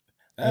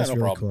 That's no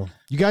really problem. cool.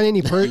 You got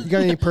any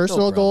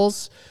personal problem.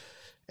 goals?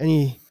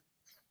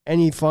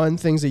 Any fun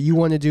things that you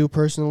want to do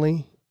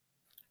personally?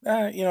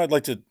 I'd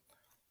like to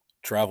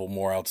travel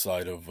more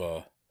outside of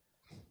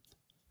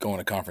going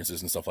to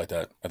conferences and stuff like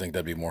that. I think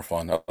that'd be more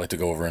fun. I'd like to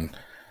go over and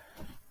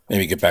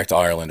maybe get back to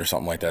Ireland or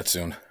something like that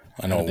soon.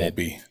 I know it won't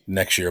be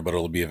next year, but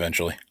it'll be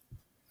eventually.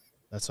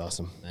 That's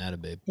awesome. Atta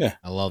babe. Yeah.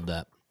 I love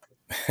that.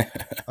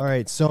 All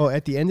right. So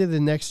at the end of the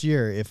next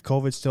year, if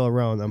COVID's still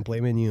around, I'm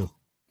blaming you.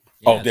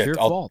 Oh, it's yeah, your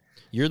fault.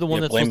 You're the one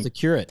yeah, that's blame- supposed to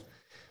cure it.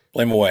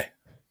 Blame away.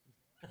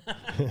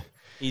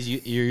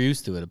 You're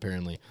used to it,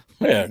 apparently.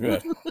 Yeah,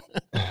 good.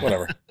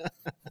 Whatever.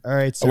 All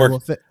right, sir.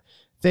 work. Well,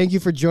 thank you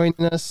for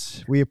joining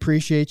us. We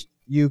appreciate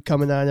you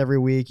coming on every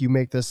week. You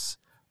make this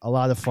a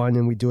lot of fun,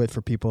 and we do it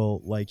for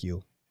people like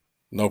you.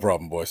 No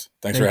problem, boys.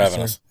 Thanks Thank for you,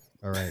 having sir. us.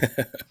 All right.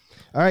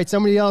 All right,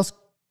 somebody else,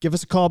 give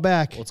us a call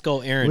back. Let's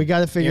go, Aaron. We got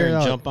to figure Aaron, it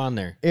out. Jump on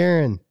there.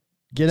 Aaron,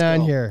 get Let's on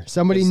go. here.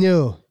 Somebody Let's-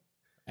 new.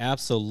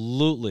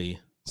 Absolutely.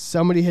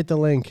 Somebody hit the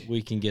link.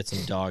 We can get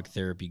some dog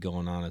therapy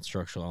going on at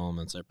Structural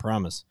Elements. I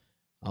promise.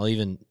 I'll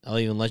even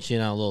let you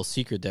in on a little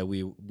secret that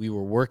we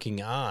were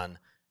working on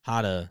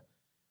how to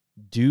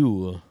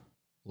do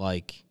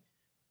like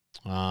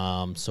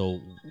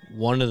so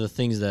one of the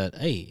things that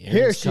Here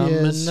Aaron's she coming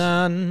is.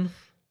 on.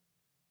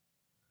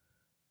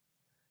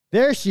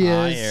 There she is.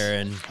 Hi,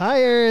 Aaron.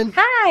 Hi, Aaron.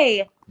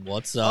 Hi.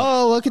 What's up?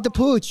 Oh, look at the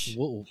pooch.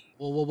 Whoa,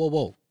 whoa, whoa, whoa,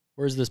 whoa.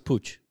 Where's this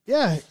pooch?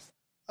 Yeah.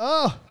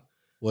 Oh,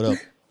 What up?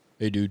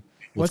 Hey, dude.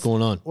 What's What's-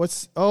 going on?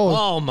 what's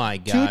Oh, my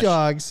two gosh.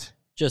 dogs.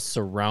 Just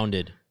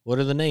surrounded. What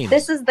are the names?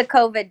 This is the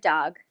COVID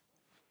dog.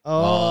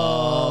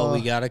 Oh,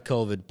 we got a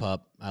COVID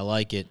pup. I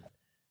like it.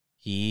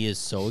 He is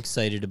so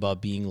excited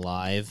about being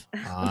live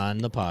on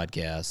the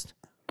podcast.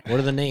 What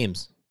are the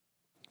names?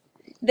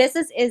 This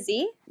is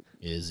Izzy,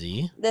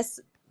 Izzy. this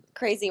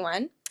crazy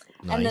one.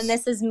 Nice. And then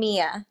this is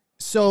Mia.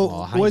 So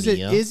Oh, hi, was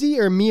Mia. it Izzy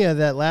or Mia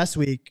that last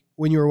week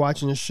when you were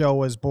watching the show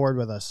was bored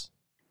with us?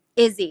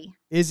 Izzy.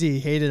 Izzy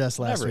hated us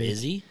last Whatever, week.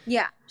 Izzy.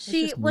 Yeah.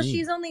 just mean.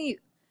 She's only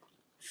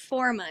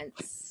 4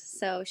 months.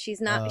 So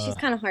she's Uh,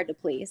 kind of hard to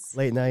please.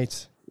 Late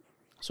nights.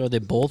 So are they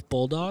both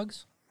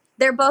bulldogs?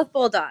 They're both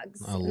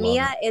bulldogs. I love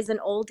Mia is an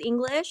old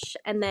English,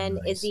 and then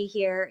Nice. Izzy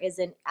here is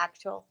an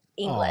actual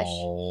English.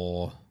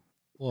 Oh,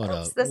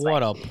 Oops, this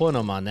what way. a put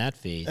 'em on that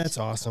face. That's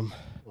awesome.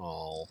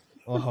 Oh,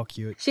 Oh, how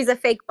cute. She's a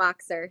fake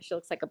boxer. She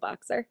looks like a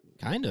boxer.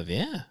 kind of,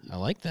 yeah. I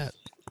like that.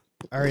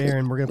 All right,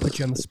 Aaron, we're going to put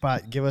you on the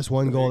spot. Give us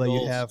one goal that you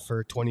goals. have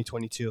for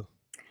 2022.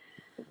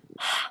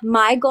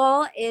 My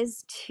goal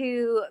is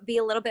to be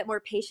a little bit more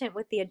patient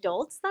with the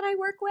adults that I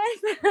work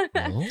with.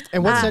 Oh,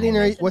 And what I setting are you,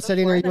 mentioned what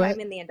setting before are you that at? I'm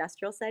in the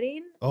industrial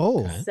setting.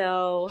 Oh, Okay.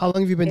 So how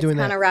long have you been it's doing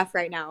kind that? of rough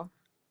right now.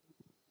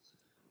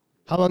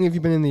 How long have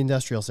you been in the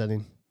industrial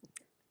setting?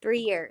 3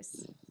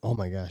 years. Oh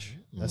my gosh,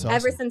 that's Mm. awesome.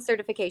 Ever since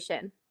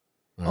certification.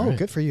 all Oh, right.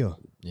 good for you.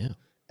 Yeah.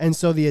 And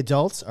so the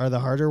adults are the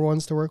harder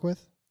ones to work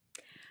with?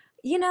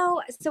 You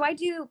know, so I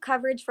do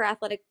coverage for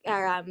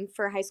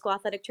for high school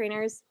athletic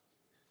trainers,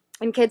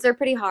 and kids are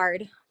pretty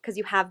hard because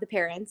you have the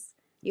parents,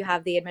 you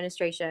have the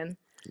administration,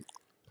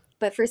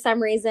 but for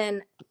some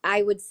reason,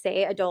 I would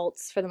say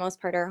adults for the most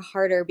part are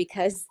harder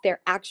because they're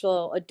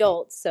actual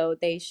adults, so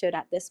they should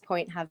at this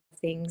point have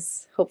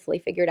things hopefully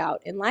figured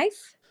out in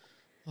life.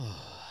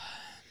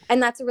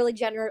 And that's a really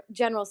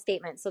general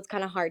statement, so it's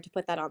kind of hard to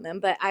put that on them.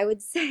 But I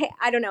would say,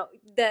 I don't know,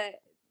 the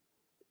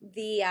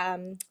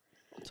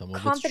Some of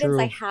it's confidence true.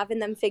 I have in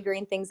them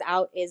figuring things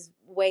out is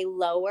way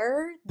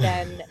lower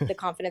than the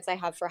confidence I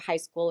have for high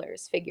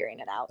schoolers figuring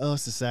it out. Oh,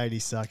 society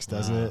sucks,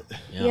 doesn't it?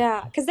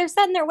 Yeah, because they're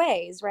set in their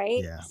ways,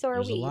 right? Yeah. So are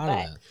There's we. a lot But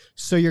of that.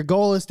 So your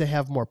goal is to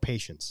have more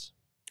patience.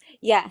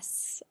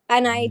 yes,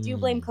 and I do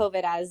blame Mm.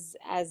 COVID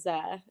as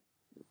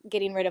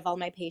getting rid of all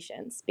my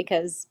patients,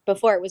 because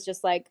before it was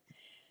just like,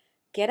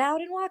 get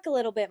out and walk a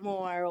little bit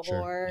more,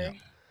 Sure, or yeah.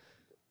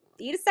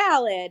 eat a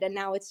salad, and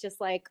now it's just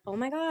like, oh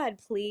my God,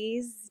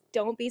 please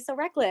don't be so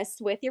reckless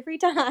with your free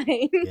time.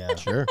 Yeah.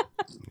 Sure.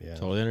 Yeah.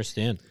 Totally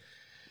understand.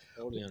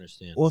 Totally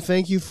understand. Well,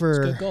 thank you It's a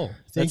for good goal.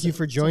 thank That's you a-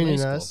 for it's a joining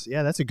nice us. goal.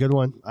 Yeah, that's a good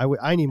one.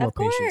 I need more Of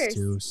patience course.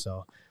 too.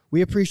 So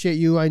we appreciate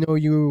you. I know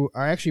you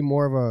are actually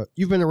more of a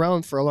you've been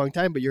around for a long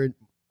time, but you're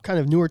kind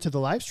of newer to the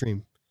live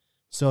stream.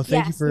 So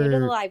thank you Yes, new to the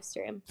for live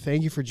stream.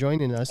 thank you for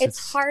joining us.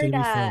 It's gonna hard. be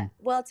fun.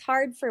 Well, it's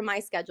hard for my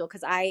schedule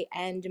because I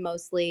end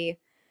mostly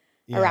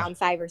Yeah. around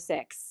 5 or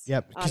 6.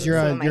 Yep, because on you're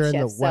some on of my you're in the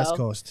shifts, West so-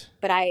 Coast.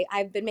 But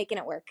I've been making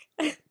it work.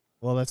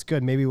 Well, that's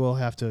good. Maybe we'll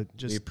have to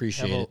just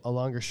appreciate have it. a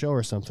longer show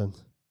or something.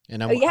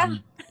 And Oh, yeah.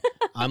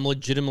 I'm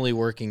legitimately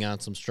working on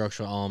some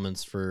structural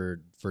elements for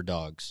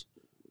dogs.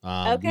 We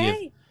have-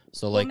 Okay.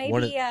 so Well, like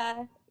one. maybe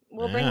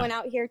we'll bring Yeah. one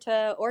out here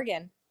to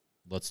Oregon.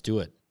 Let's do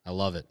it. I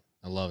love it.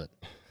 I love it.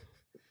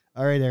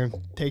 All right, Aaron.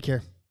 Take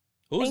care.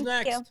 Who's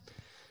Thank next? you.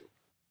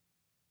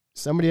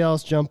 Somebody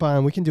else jump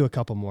on. We can do a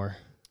couple more.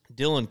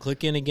 Dylan,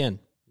 click in again.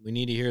 We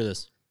need to hear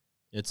this.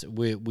 It's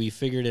we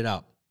figured it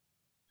out.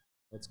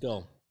 Let's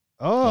go.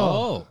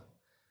 Oh,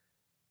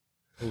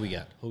 Who we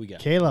got? Who we got?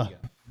 Kayla. Who we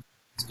got?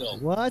 Let's go.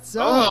 What's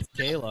up?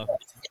 Kayla.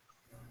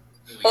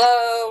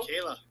 Hello.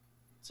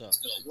 What's up?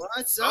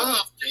 What's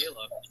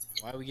Kayla.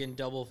 Why are we getting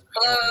double?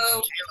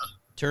 Hello.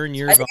 Turn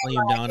your I think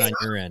volume I'm down on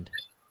your end.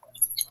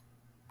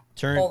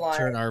 Turn Hold on.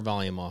 turn our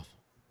volume off.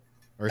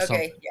 Or something.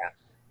 Okay, yeah.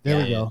 There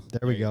Yeah, we yeah. go. There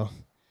we There you go.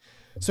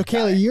 So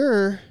Kayla,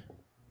 you're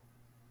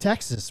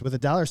Texas with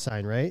a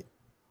 $sign, right?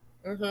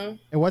 Mhm.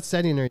 And what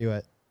setting are you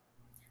at?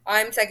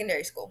 I'm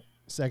secondary school.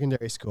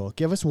 Secondary school.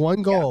 Give us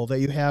one goal that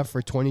you have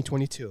for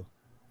 2022.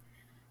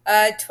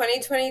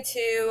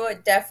 2022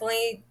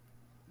 definitely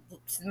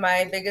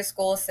my biggest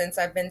goal since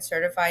I've been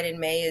certified in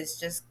May is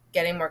just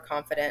getting more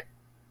confident.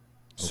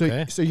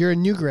 Okay. So you're a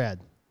new grad.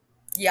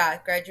 Yeah,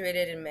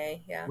 graduated in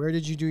May. Yeah. Where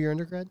did you do your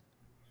undergrad?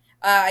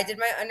 I did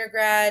my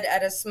undergrad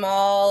at a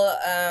small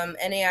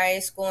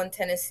NAIA school in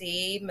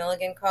Tennessee,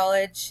 Milligan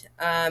College,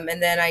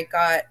 and then I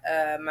got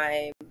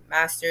my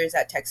master's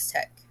at Texas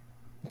Tech.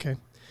 Okay.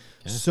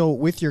 So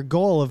with your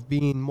goal of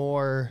being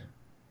more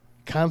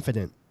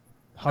confident,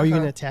 how are you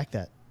going to attack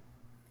that?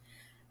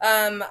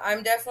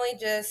 I'm definitely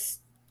just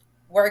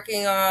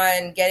working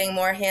on getting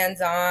more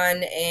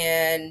hands-on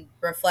and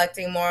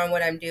reflecting more on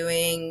what I'm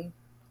doing.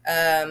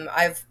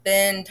 I've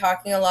been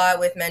talking a lot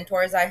with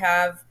mentors I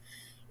have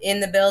in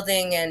the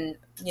building and,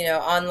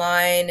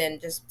 online,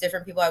 and just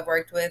different people I've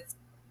worked with,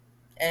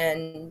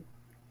 and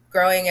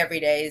growing every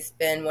day has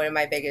been one of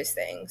my biggest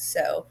things.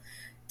 So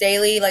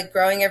daily, like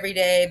growing every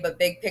day, but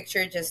big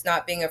picture, just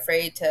not being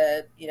afraid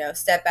to,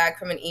 step back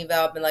from an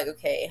eval and like,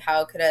 okay,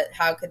 how could that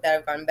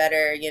have gone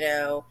better?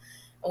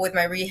 With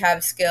my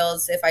rehab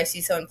skills, if I see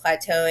someone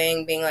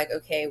plateauing, being like,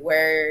 okay,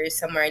 where is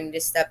somewhere I need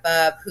to step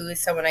up? Who is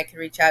someone I could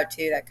reach out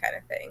to? That kind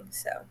of thing.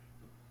 So.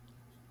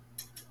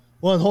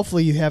 Well, and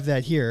hopefully you have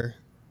that here.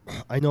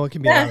 I know it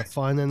can be a lot of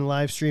fun in the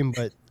live stream,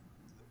 but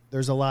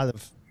there's a lot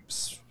of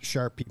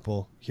sharp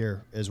people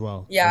here as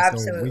well. Yeah, and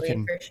so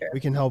absolutely, for sure. We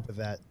can help with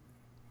that.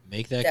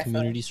 Make that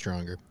community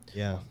stronger.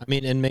 Yeah. I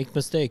mean, and make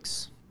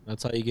mistakes.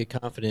 That's how you get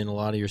confident in a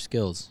lot of your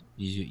skills.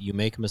 You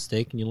make a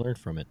mistake and you learn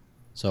from it.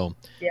 So,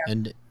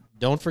 and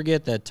don't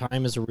forget that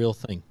time is a real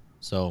thing.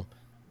 So,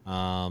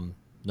 no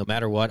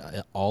matter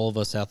what, all of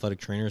us athletic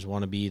trainers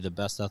want to be the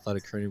best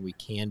athletic trainer we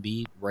can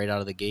be right out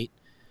of the gate.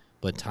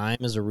 But time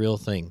is a real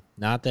thing.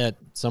 Not that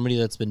somebody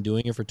that's been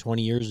doing it for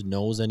 20 years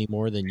knows any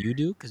more than you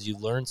do, because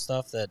you've learned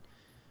stuff that,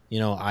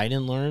 I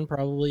didn't learn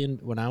probably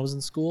when I was in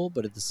school.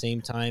 But at the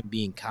same time,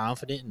 being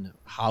confident in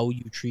how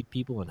you treat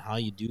people and how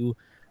you do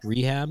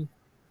rehab,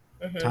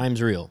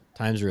 time's real.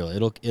 Time's real.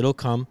 It'll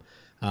come.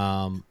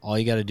 All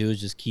you got to do is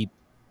just keep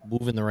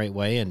moving the right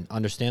way and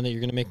understand that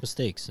you're going to make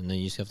mistakes, and then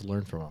you just have to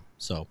learn from them.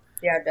 So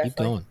definitely. Keep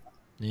going.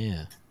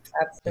 Yeah,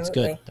 absolutely. That's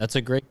good. That's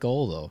a great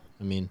goal, though.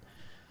 I mean,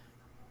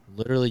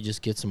 literally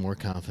just get some more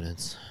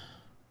confidence.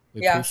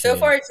 So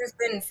far it's just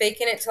been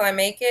faking it till I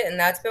make it, and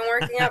that's been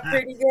working out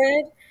pretty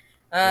good.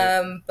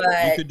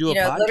 But you could do a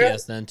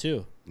podcast then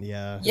too.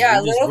 Yeah.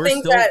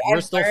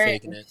 We're still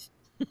faking it.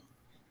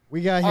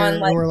 We got here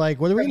and we're like,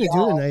 what are we going to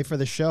do tonight for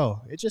the show?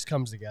 It just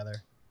comes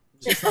together.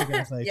 Just like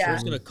we're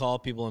just going to call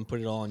people and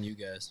put it all on you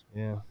guys.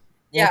 Yeah.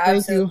 Well,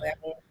 absolutely.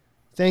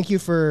 Thank you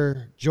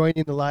for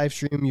joining the live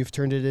stream. You've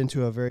turned it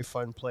into a very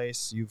fun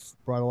place. You've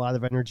brought a lot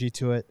of energy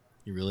to it.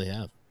 You really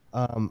have.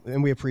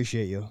 And we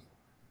appreciate you.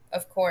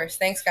 Of course.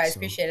 Thanks, guys.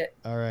 Appreciate it.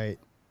 All right.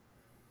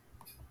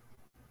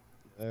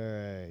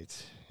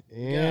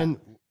 And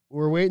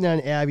we're waiting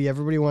on Abby.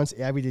 Everybody wants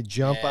Abby to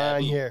jump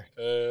on here.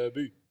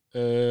 Abby.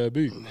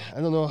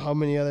 I don't know how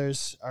many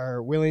others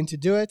are willing to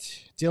do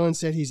it. Dylan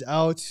said he's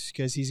out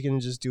because he's going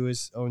to just do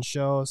his own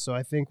show. So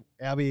I think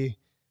Abby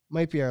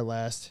might be our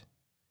last,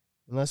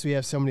 unless we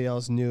have somebody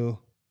else new.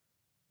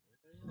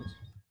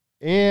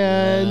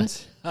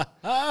 And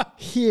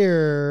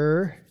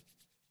here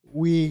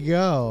we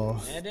go.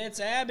 And it's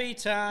Abby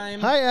time.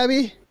 Hi,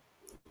 Abby.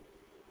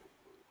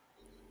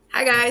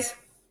 Hi, guys.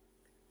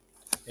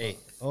 Hey,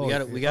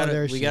 we got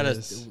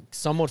a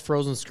somewhat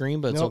frozen screen,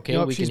 but it's okay.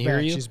 We can hear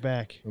you. She's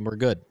back. And we're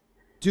good.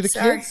 Do the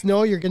kids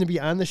know you're going to be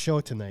on the show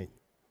tonight?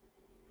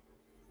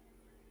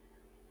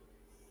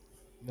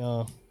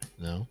 No.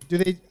 Do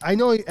they? I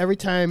know every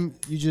time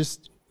you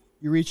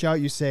reach out,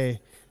 you say,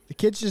 the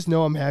kids just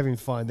know I'm having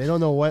fun. They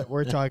don't know what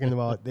we're talking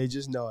about. They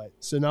just know it.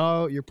 So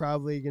now you're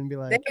probably going to be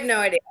like, they have no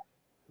idea.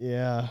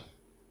 Yeah.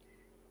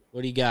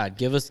 What do you got?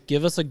 Give us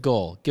a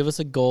goal. Give us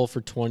a goal for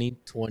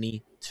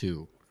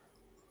 2022.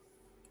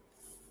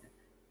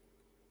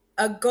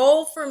 A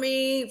goal for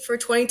me for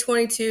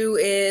 2022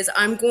 is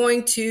I'm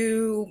going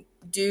to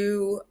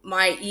do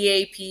my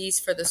EAPs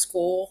for the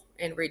school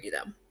and redo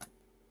them.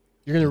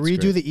 You're going to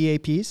redo the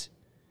EAPs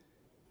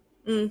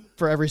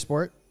for every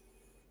sport?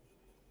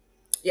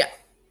 Yeah.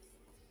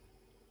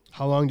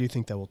 How long do you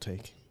think that will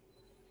take?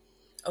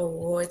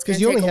 Oh, it's going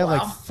to take a while. Because you only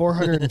have like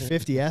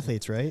 450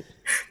 athletes, right?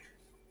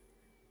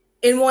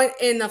 In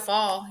the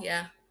fall,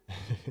 yeah.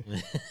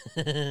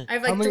 I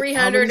have like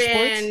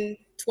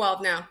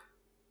 312 now.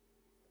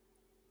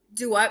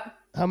 Do what?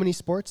 How many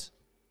sports?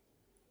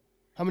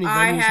 How many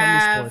venues?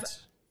 How many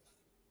sports?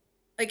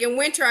 Like in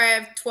winter, I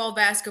have 12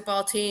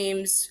 basketball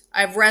teams. I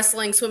have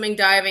wrestling, swimming,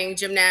 diving,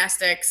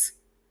 gymnastics,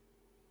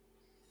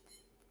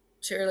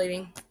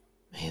 cheerleading.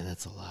 Man,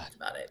 that's a lot. That's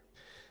about it.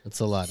 That's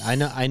a lot.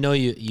 I know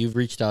you've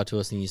reached out to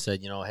us and you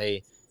said,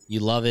 hey,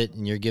 you love it,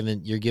 and you're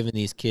giving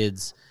these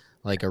kids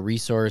like a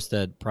resource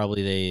that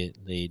probably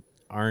they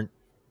aren't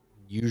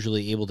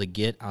usually able to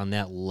get on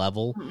that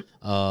level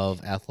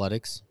of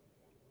athletics.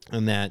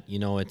 And that,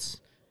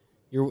 it's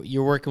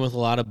you're working with a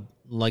lot of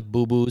like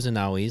boo-boos and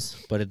owies,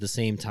 but at the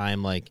same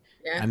time, like,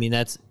 I mean,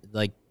 that's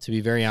like, to be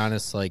very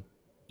honest, like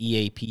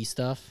EAP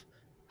stuff,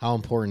 how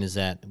important is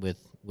that with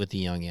the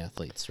young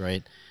athletes,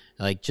 right?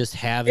 Like just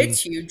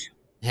it's huge.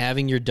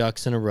 Having your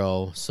ducks in a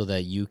row so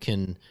that you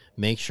can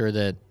make sure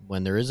that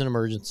when there is an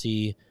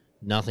emergency,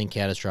 nothing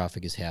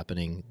catastrophic is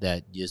happening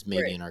that is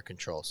maybe in our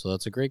control. So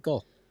that's a great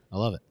goal. I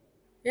love it.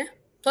 Yeah.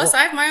 Plus,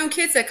 I have my own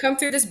kids that come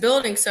through this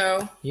building,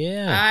 so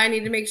Yeah, I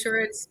need to make sure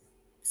it's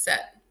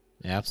set.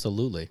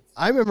 absolutely.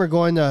 I remember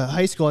going to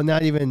high school and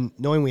not even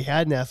knowing we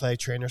had an athletic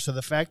trainer. So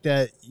the fact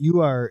that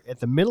you are at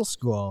the middle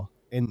school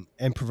and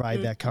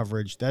provide that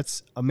coverage,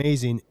 that's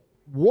amazing.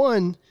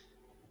 One,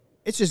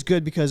 it's just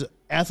good because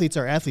athletes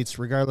are athletes,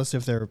 regardless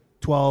if they're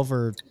 12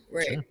 or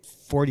Right.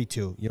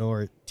 42,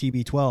 or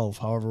TB12,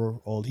 however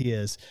old he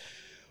is.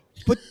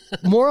 But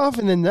more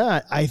often than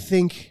not, I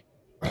think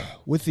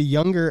with the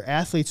younger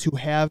athletes who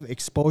have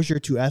exposure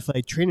to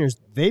athletic trainers,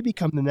 they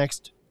become the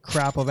next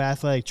crop of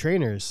athletic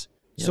trainers.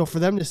 Yep. So for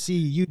them to see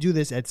you do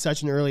this at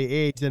such an early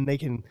age, then they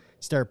can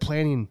start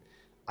planning.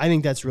 I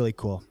think that's really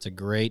cool. It's a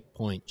great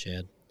point,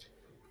 Chad.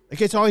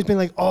 Like, it's always been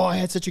like, oh, I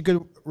had such a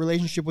good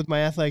relationship with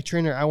my athletic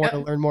trainer. I want to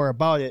learn more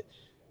about it.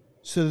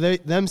 So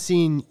them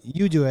seeing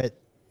you do it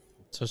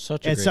So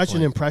such a at great such an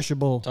point.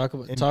 impressionable, Talk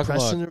about I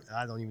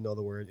don't even know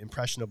the word,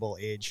 impressionable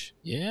age.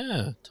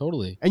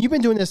 totally. And you've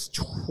been doing this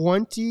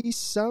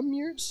 20-some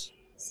years?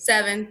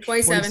 27.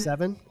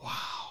 27? Wow.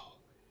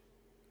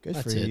 Good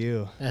That's for it.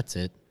 you. That's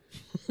it.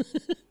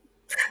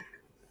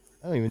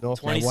 I don't even know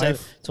if my 27,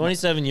 wife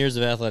 27 years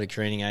of athletic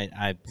training. I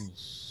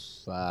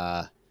don't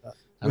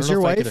was know your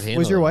if I could have wife handled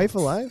was your it. wife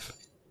alive?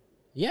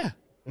 Yeah,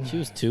 she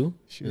was 2.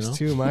 She was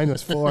 2. Mine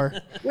was 4.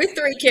 With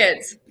 3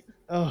 kids.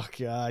 Oh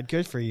God,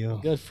 good for you.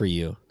 Good for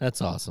you.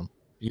 That's awesome.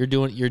 You're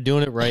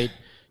doing it right.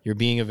 You're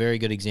being a very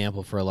good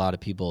example for a lot of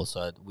people.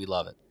 So we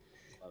love it.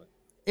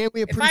 And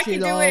we If I appreciate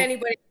can do all. it,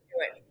 anybody can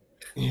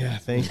do it. Yeah,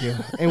 thank you.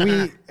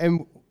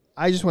 And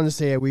I just want to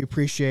say we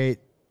appreciate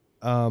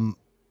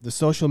the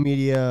social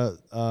media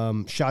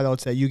shout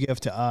outs that you give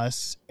to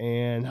us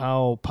and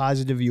how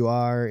positive you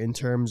are in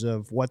terms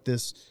of what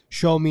this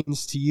show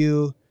means to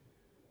you.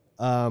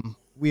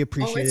 We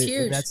appreciate it's it.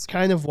 huge. And that's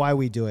kind of why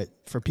we do it,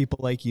 for people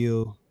like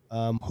you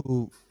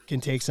who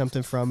can take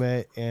something from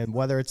it. And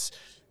whether it's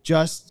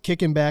just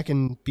kicking back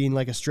and being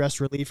like a stress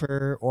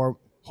reliever, or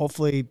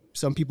hopefully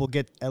some people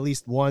get at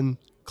least one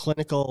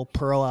clinical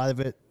pearl out of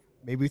it,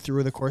 maybe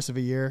through the course of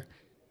a year,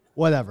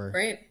 whatever.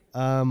 Right.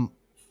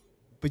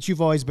 But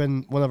you've always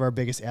been one of our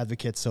biggest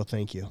advocates, so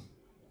thank you.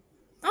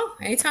 Oh,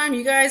 anytime.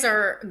 You guys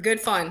are good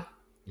fun.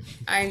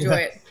 I enjoy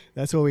it.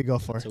 That's what we go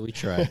for. So we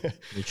try.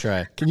 We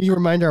try. Can you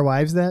remind our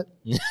wives that?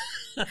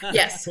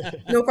 Yes.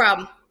 No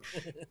problem.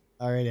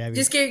 All right, Abby.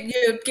 Just give me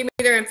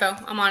their info.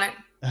 I'm on it.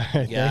 All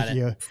right, Got thank it.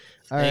 you.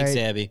 All Thanks, right.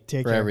 Abby,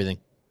 Take for care. everything.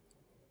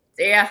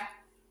 Yeah.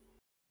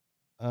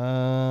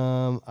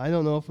 I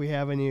don't know if we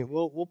have any.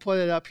 We'll put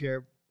it up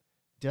here.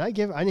 I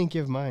didn't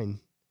give mine.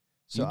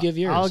 So You give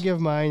yours. I'll give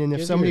mine, and if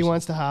Give somebody yours.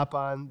 wants to hop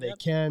on, they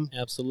can.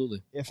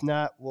 Absolutely. If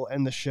not, we'll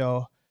end the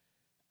show.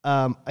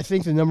 I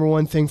think the number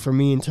one thing for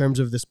me in terms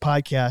of this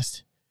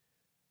podcast,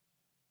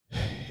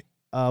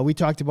 we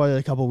talked about it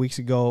a couple weeks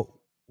ago.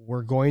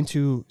 We're going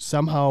to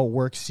somehow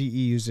work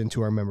CEUs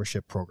into our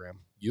membership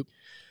program. Yep.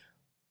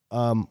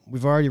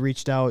 We've already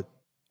reached out.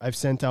 I've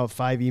sent out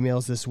 5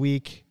 emails this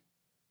week.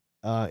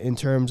 In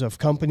terms of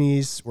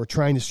companies, we're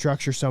trying to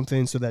structure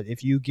something so that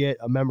if you get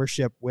a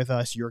membership with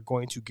us, you're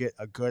going to get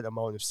a good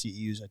amount of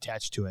CEUs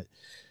attached to it.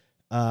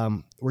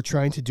 We're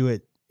trying to do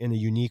it in a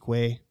unique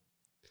way.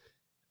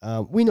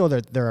 We know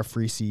that there are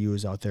free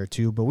CEUs out there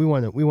too, but we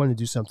want to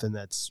do something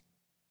that's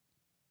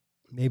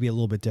maybe a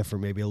little bit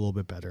different, maybe a little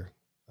bit better.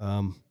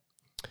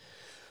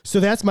 So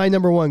that's my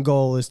number one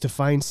goal, is to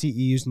find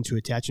CEUs and to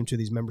attach them to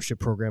these membership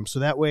programs. So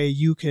that way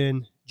you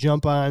can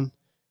jump on,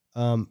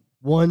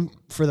 1,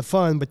 for the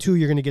fun, but 2,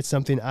 you're going to get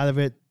something out of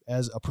it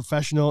as a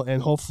professional.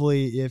 And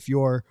hopefully if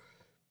your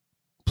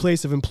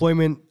place of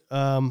employment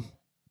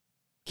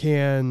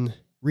can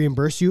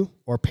reimburse you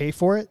or pay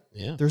for it,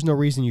 Yeah. there's no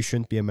reason you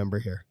shouldn't be a member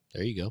here.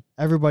 There you go.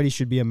 Everybody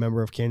should be a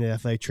member of Canada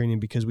Athletic Training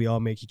because we all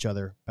make each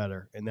other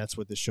better. And that's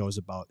what this show is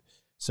about.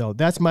 So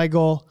that's my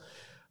goal,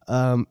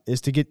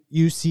 is to get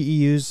you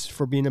CEUs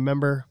for being a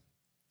member.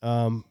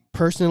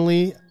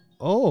 Personally,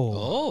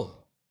 Oh,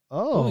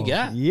 we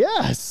got?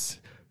 yes.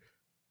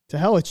 To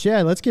hell with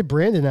Chad. Let's get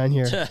Brandon on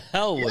here. to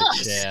hell with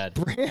Chad.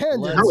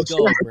 Brandon. Let's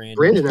go, Brandon.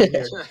 Brandon up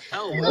here.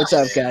 What's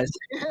up, guys?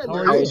 How How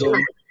are you you?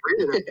 doing?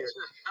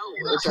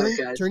 What's up,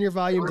 guys? Turn your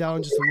volume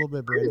down just a little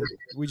bit, Brandon.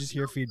 We just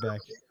hear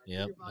feedback.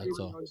 Yep, that's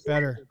all.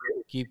 Better.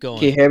 Keep going.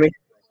 Can you hear me?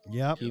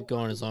 Yep. Keep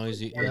going as long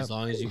as you can hear us.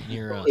 Can you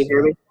hear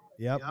me?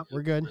 Yep.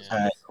 We're good. All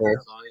right, cool.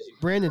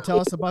 Brandon, tell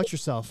us about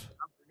yourself.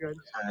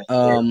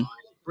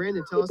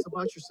 Brandon, tell us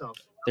about yourself.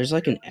 There's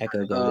like an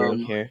echo going on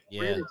here.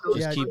 Yeah,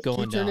 just keep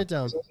going Turn down. it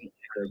down.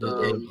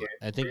 And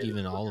I think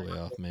even all the way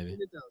off, maybe.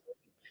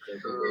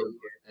 All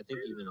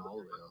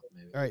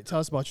right. Tell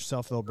us about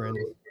yourself, though,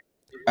 Brandon.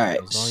 All right,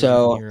 As long as you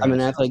so can hear I'm an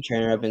us. athletic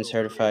trainer. I've been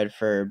certified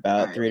for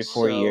about 3 to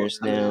 4 years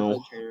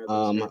now.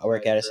 I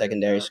work at a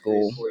secondary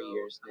school.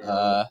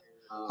 I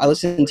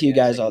listen to you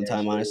guys all the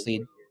time,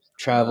 honestly.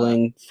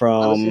 Traveling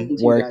from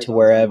work to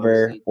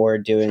wherever, or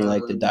doing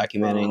like the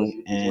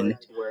documenting and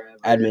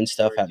admin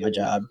stuff at my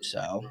job.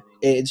 So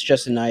it's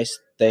just a nice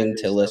thing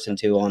to listen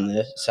to on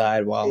the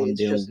side while I'm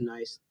doing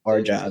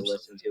our jobs.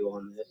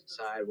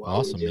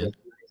 Awesome, man.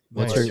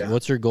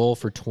 What's your goal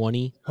for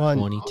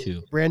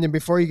 2022? Brandon,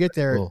 before you get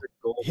there, Oh.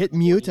 hit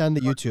mute on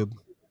the YouTube.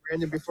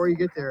 Brandon, before you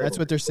get there, that's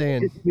what they're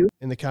saying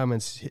in the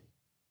comments.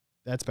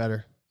 That's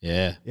better.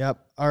 Yeah.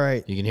 Yep. All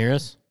right. You can hear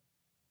us?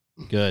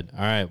 Good. All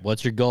right.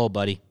 What's your goal,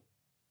 buddy?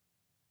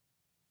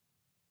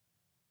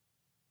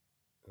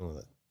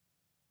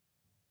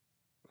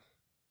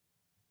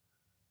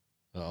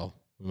 Uh-oh.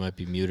 We might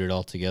be muted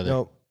altogether.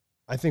 No,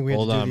 I think we have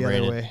Hold to do on, the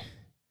Brandon. other way.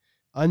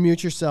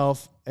 Unmute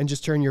yourself and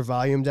just turn your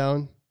volume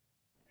down.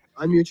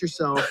 Unmute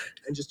yourself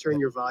and just turn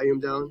your volume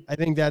down. I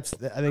think that's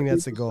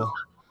the goal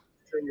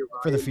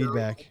for the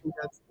feedback.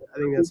 I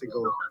think that's the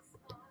goal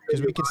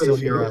because we can still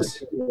hear us.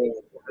 I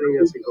think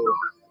that's the goal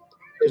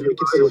because we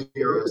can still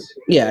hear us.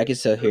 Yeah, I can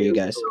still hear you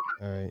guys.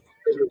 All right.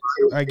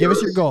 All right. Give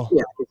us your goal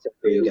Yeah, I can still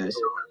hear you guys.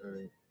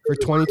 for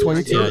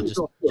 2022. Yeah,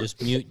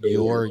 just mute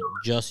your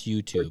just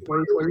YouTube.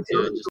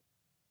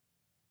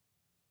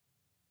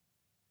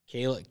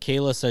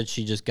 Kayla said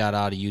she just got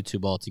out of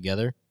YouTube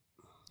altogether,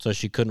 so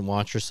she couldn't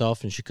watch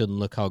herself and she couldn't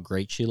look how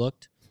great she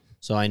looked.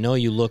 So I know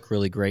you look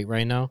really great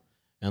right now,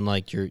 and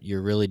like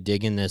you're really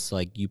digging this.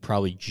 Like you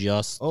probably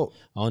just oh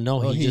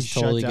no, he just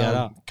shut totally down. got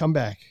out. Come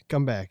back.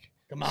 Come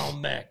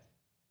on back.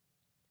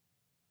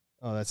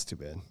 Oh, that's too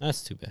bad.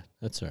 That's too bad.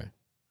 That's all right.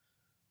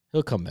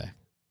 He'll come back.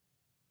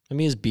 I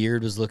mean, his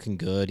beard was looking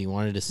good. He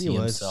wanted to see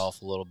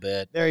himself a little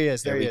bit. There he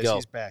is. There he is. Go.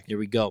 He's back. Here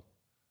we go.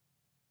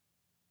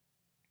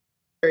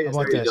 How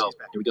about this? Here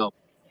we go. All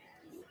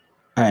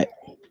right.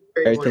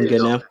 Everything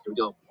good now?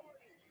 All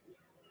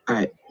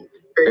right.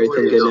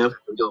 Everything good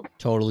now?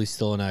 Totally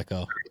still an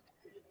echo.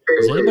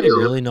 Does anybody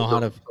really know how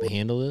to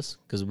handle this?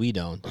 Because we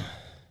don't.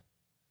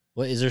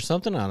 What is there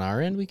something on our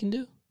end we can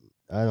do?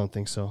 I don't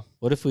think so.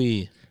 What if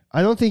we?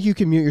 I don't think you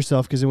can mute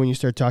yourself because then when you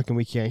start talking,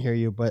 we can't hear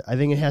you. But I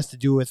think it has to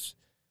do with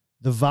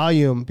the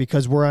volume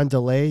because we're on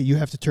delay. You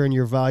have to turn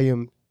your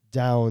volume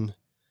down.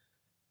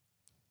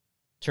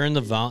 Turn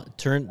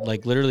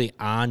like literally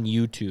on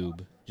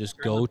YouTube. Just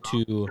go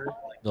to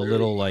the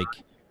little like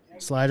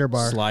slider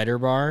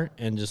bar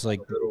and just like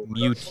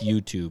mute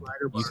YouTube.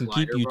 You can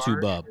keep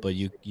YouTube up, but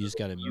you just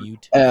gotta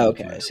mute. Oh,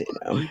 okay, I see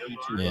now.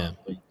 Yeah,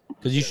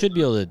 because you should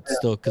be able to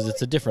still because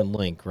it's a different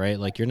link, right?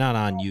 Like you're not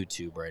on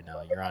YouTube right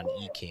now. You're on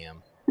Ecamm.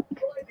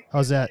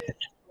 How's that?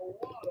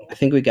 I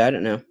think we got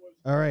it now.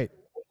 All right.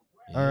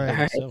 Yeah, All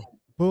right. So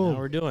Boom. now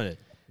we're doing it.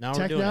 Now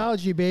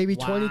Technology, baby.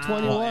 Wow.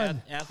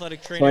 2021.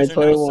 Athletic trainers are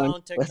now 2021.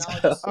 sound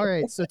technologists. All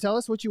right. So tell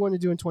us what you want to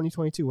do in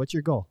 2022. What's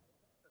your goal?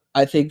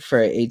 I think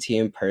for an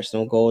ATM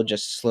personal goal,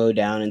 just slow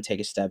down and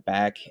take a step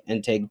back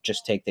and take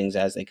things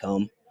as they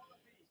come.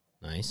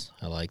 Nice.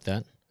 I like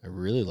that. I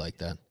really like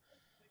that.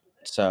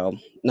 So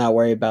not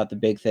worry about the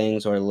big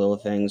things or little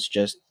things.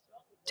 Just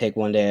take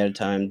one day at a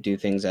time. Do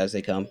things as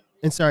they come.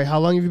 And sorry, how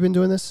long have you been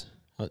doing this?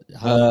 How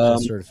long have you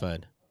been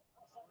certified?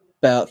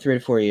 About 3 to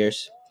 4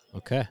 years.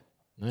 Okay.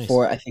 Nice.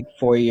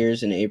 4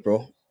 years in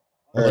April.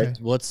 Okay.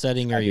 What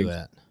setting are you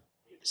at?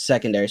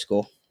 Secondary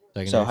school.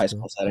 Secondary High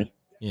school setting.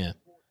 Yeah.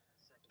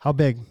 How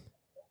big?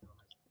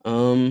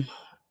 I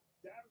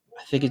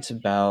think it's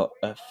about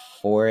a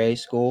 4A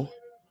school.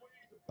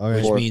 All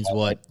right. Which means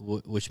what?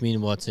 Which means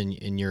what's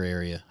in your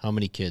area? How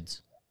many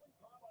kids?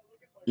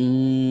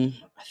 I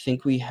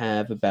think we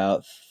have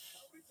about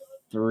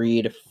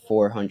 300 to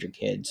 400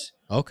 kids.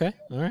 Okay.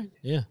 All right.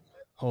 Yeah.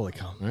 Holy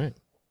cow. All right.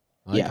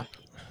 I like Yeah. it.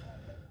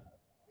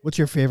 What's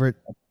your favorite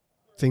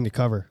thing to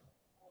cover?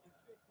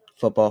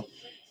 Football,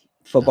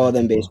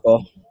 then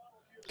baseball.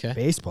 Okay.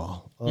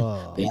 Baseball.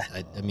 Oh.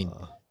 I mean,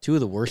 two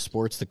of the worst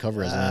sports to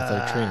cover as an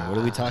athletic trainer. What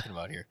are we talking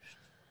about here?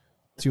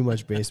 Too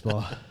much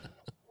baseball.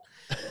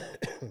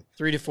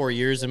 3 to 4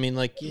 years. I mean,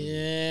 like,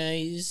 yeah,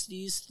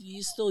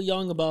 he's still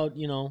young about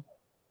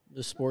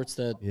the sports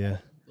that Yeah.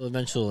 will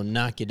eventually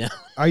knock you down.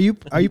 Are you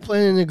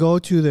planning to go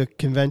to the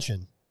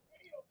convention?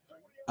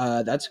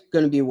 That's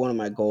going to be one of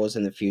my goals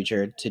in the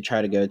future, to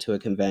try to go to a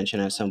convention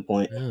at some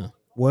point. Yeah.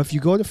 Well, if you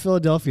go to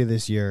Philadelphia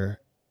this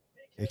year,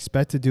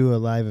 expect to do a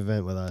live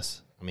event with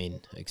us. I mean,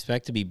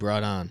 expect to be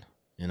brought on.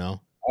 All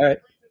right.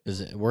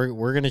 Because what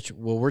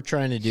we're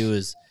trying to do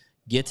is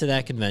get to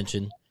that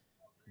convention,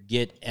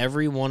 get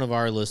every one of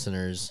our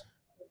listeners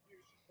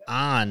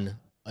on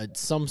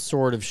some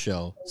sort of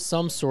show,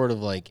 some sort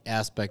of like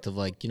aspect of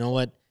like, you know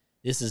what,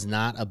 this is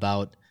not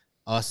about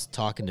us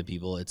talking to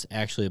people. It's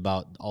actually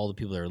about all the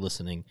people that are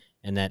listening,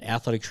 and that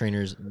athletic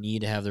trainers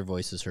need to have their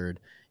voices heard.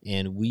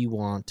 And we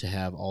want to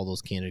have all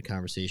those candid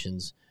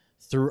conversations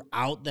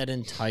throughout that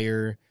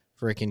entire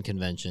freaking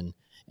convention.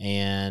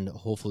 And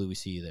hopefully we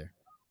see you there.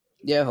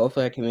 Yeah,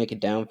 hopefully I can make it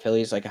down.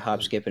 Philly's like a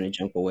hop, skip, and a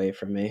jump away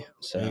from me.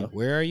 So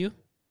Where are you?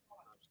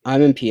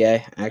 I'm in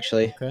PA,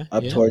 actually, Okay.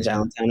 up Yeah. towards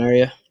Allentown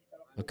area.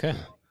 Okay.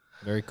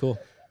 Very cool.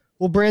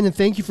 Well, Brandon,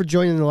 thank you for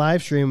joining the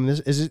live stream. This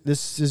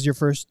is your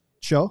first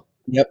show?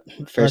 Yep,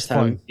 first That's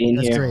time fun. being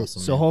That's here. great.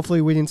 Awesome, So man.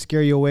 hopefully we didn't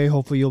scare you away.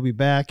 Hopefully you'll be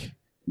back.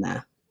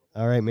 Nah.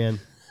 All right, man.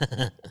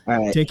 All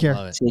right. Take care.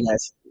 Love it. See you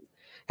guys.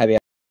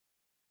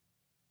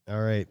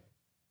 All right.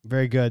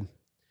 Very good.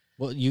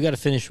 Well, you got to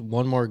finish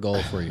one more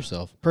goal for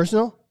yourself.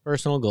 Personal?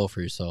 Personal goal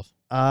for yourself.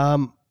 I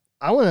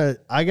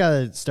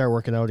gotta start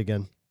working out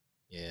again.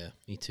 Yeah,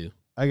 me too.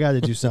 I got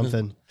to do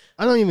something.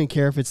 I don't even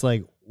care if it's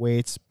like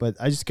weights, but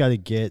I just got to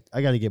get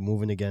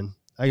moving again.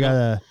 I got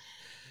to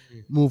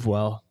move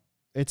well.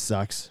 It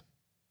sucks.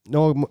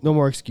 No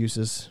more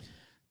excuses.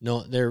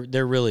 No,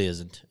 there really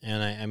isn't.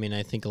 And I mean,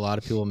 I think a lot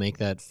of people make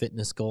that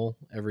fitness goal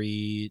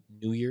every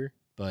New Year,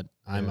 but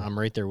I'm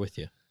right there with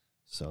you.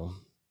 So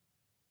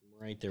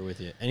right there with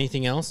you.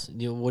 Anything else?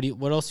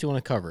 What else do you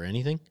want to cover?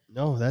 Anything?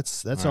 No,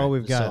 that's all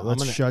we've got. So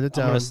Let's shut it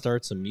down. I'm gonna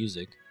start some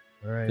music.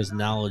 All right. Because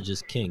knowledge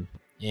is king.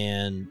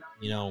 And,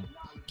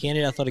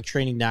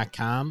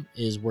 CandidateAthleticTraining.com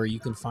is where you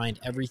can find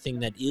everything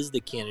that is the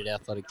Candidate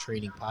Athletic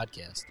Training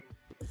podcast.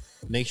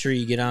 Make sure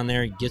you get on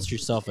there and get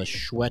yourself a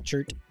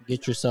sweatshirt,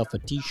 get yourself a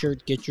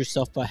t-shirt, get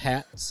yourself a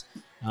hat.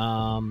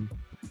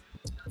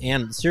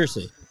 And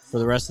seriously, for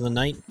the rest of the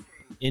night,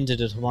 into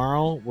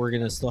tomorrow, we're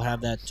going to still have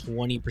that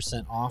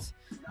 20% off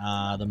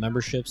the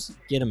memberships.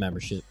 Get a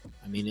membership.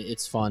 I mean,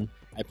 it's fun.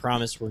 I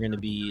promise we're going to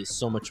be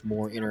so much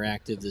more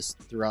interactive this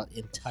throughout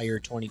entire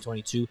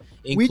 2022,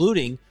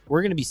 including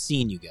we're going to be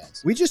seeing you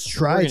guys. We just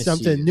tried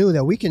something new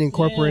that we can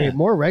incorporate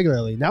more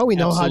regularly. Now we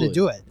know how to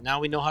do it. Now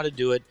we know how to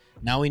do it.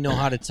 Now we know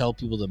how to tell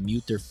people to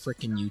mute their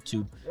freaking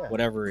YouTube,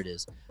 whatever it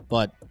is.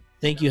 But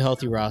thank you,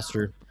 Healthy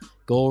Roster.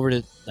 Go over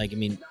to,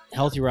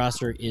 Healthy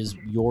Roster is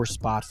your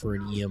spot for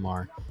an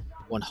EMR.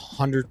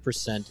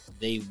 100%.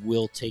 They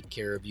will take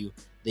care of you.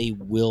 They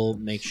will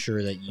make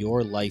sure that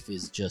your life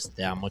is just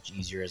that much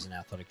easier as an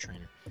athletic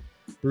trainer.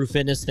 Brew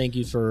Fitness, thank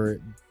you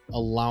for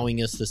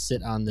allowing us to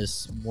sit on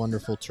this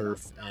wonderful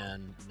turf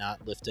and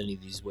not lift any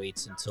of these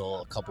weights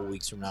until a couple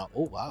weeks from now.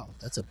 Oh, wow.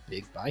 That's a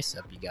big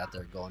bicep you got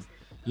there going.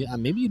 Yeah,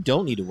 maybe you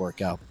don't need to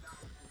work out.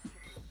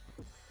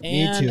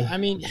 And, Me too. I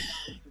mean,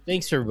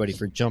 thanks to everybody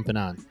for jumping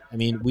on. I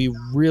mean, we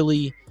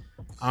really,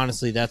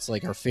 honestly, that's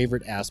like our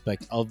favorite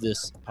aspect of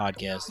this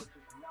podcast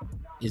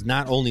is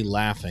not only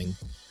laughing,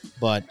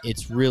 but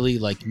it's really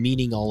like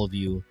meeting all of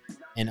you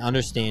and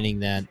understanding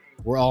that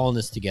we're all in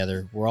this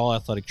together. We're all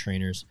athletic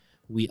trainers.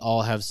 We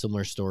all have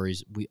similar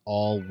stories. We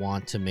all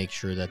want to make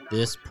sure that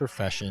this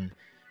profession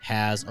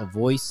has a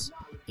voice,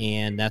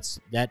 and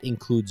that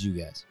includes you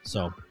guys.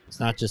 So it's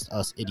not just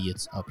us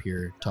idiots up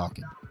here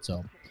talking.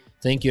 So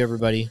thank you,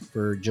 everybody,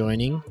 for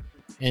joining.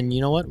 And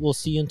you know what? We'll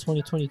see you in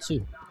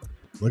 2022.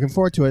 Looking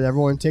forward to it,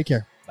 everyone. Take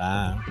care.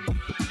 Bye.